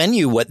 Ask the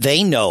venue what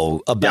they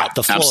know about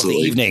the flow of the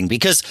evening,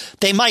 because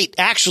they might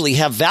actually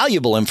have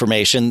valuable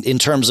information in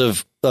terms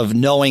of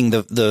knowing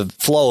the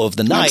flow of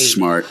the night. That's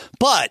smart.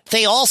 But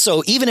they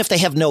also, even if they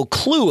have no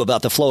clue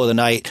about the flow of the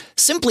night,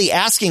 simply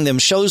asking them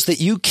shows that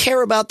you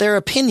care about their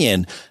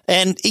opinion.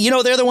 And,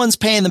 they're the ones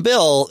paying the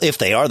bill, if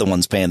they are the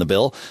ones paying the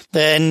bill.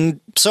 Then,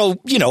 so,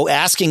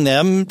 asking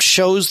them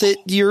shows that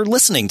you're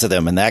listening to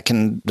them. And that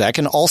can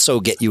also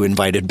get you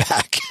invited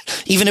back,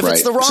 even if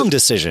it's the wrong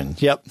decision.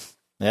 Yep.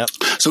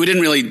 So we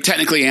didn't really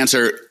technically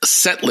answer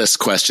set list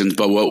questions,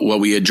 but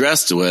what we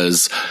addressed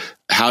was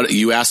how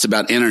you asked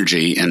about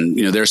energy, and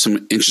there's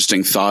some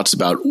interesting thoughts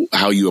about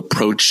how you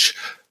approach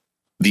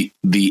the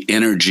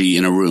energy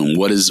in a room.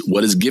 What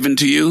is given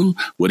to you?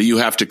 What do you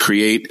have to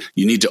create?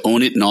 You need to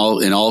own it in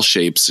all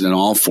shapes and in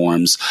all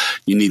forms.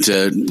 You need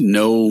to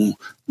know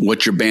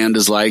what your band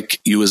is like.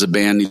 You as a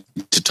band need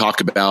to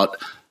talk about,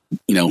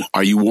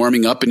 are you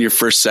warming up in your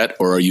first set,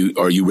 or are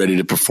you ready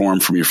to perform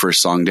from your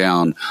first song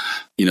down?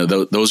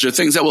 Those are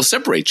things that will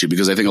separate you,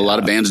 because I think a lot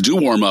of bands do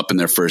warm up in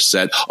their first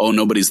set. Oh,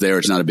 nobody's there.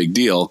 It's not a big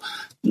deal.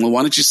 Well,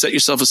 why don't you set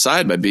yourself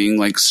aside by being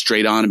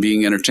straight on and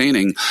being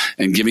entertaining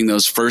and giving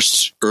those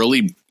first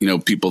early,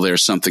 people there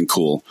something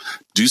cool.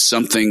 Do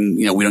something,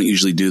 we don't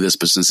usually do this,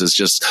 but since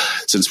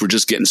we're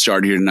just getting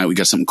started here tonight, we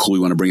got something cool we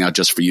want to bring out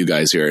just for you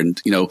guys here. And,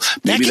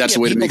 maybe that's a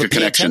way to make a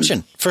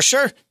connection. For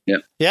sure. Yeah.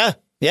 Yeah.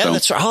 Yeah, so,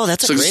 that's right. Oh,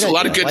 that's a great idea. A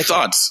lot of good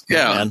thoughts.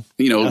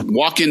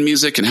 Walk-in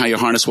music and how you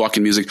harness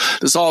walk-in music.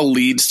 This all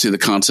leads to the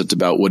concept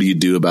about what do you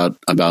do about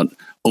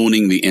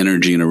owning the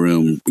energy in a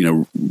room,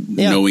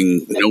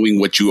 knowing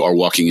what you are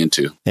walking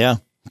into. Yeah.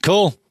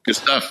 Cool. Good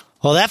stuff.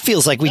 Well, that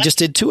feels like we just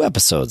did 2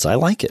 episodes. I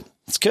like it.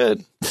 It's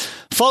good.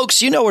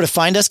 Folks, you know where to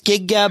find us,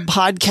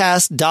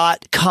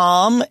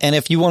 giggabpodcast.com. And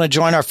if you want to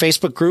join our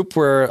Facebook group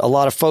where a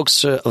lot of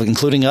folks,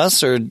 including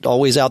us, are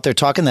always out there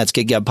talking, that's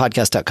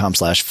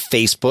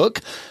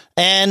giggabpodcast.com/Facebook.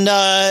 And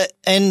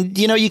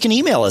you can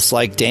email us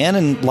like Dan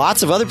and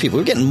lots of other people.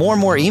 We're getting more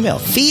and more email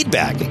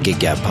feedback at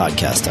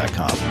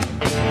giggabpodcast.com.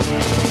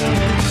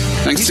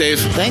 Thanks, Dave.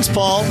 Thanks,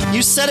 Paul.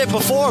 You said it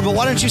before, but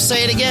why don't you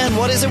say it again?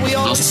 What is it we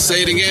always say? I'll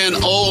say it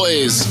again.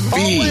 Always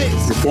be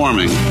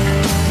performing.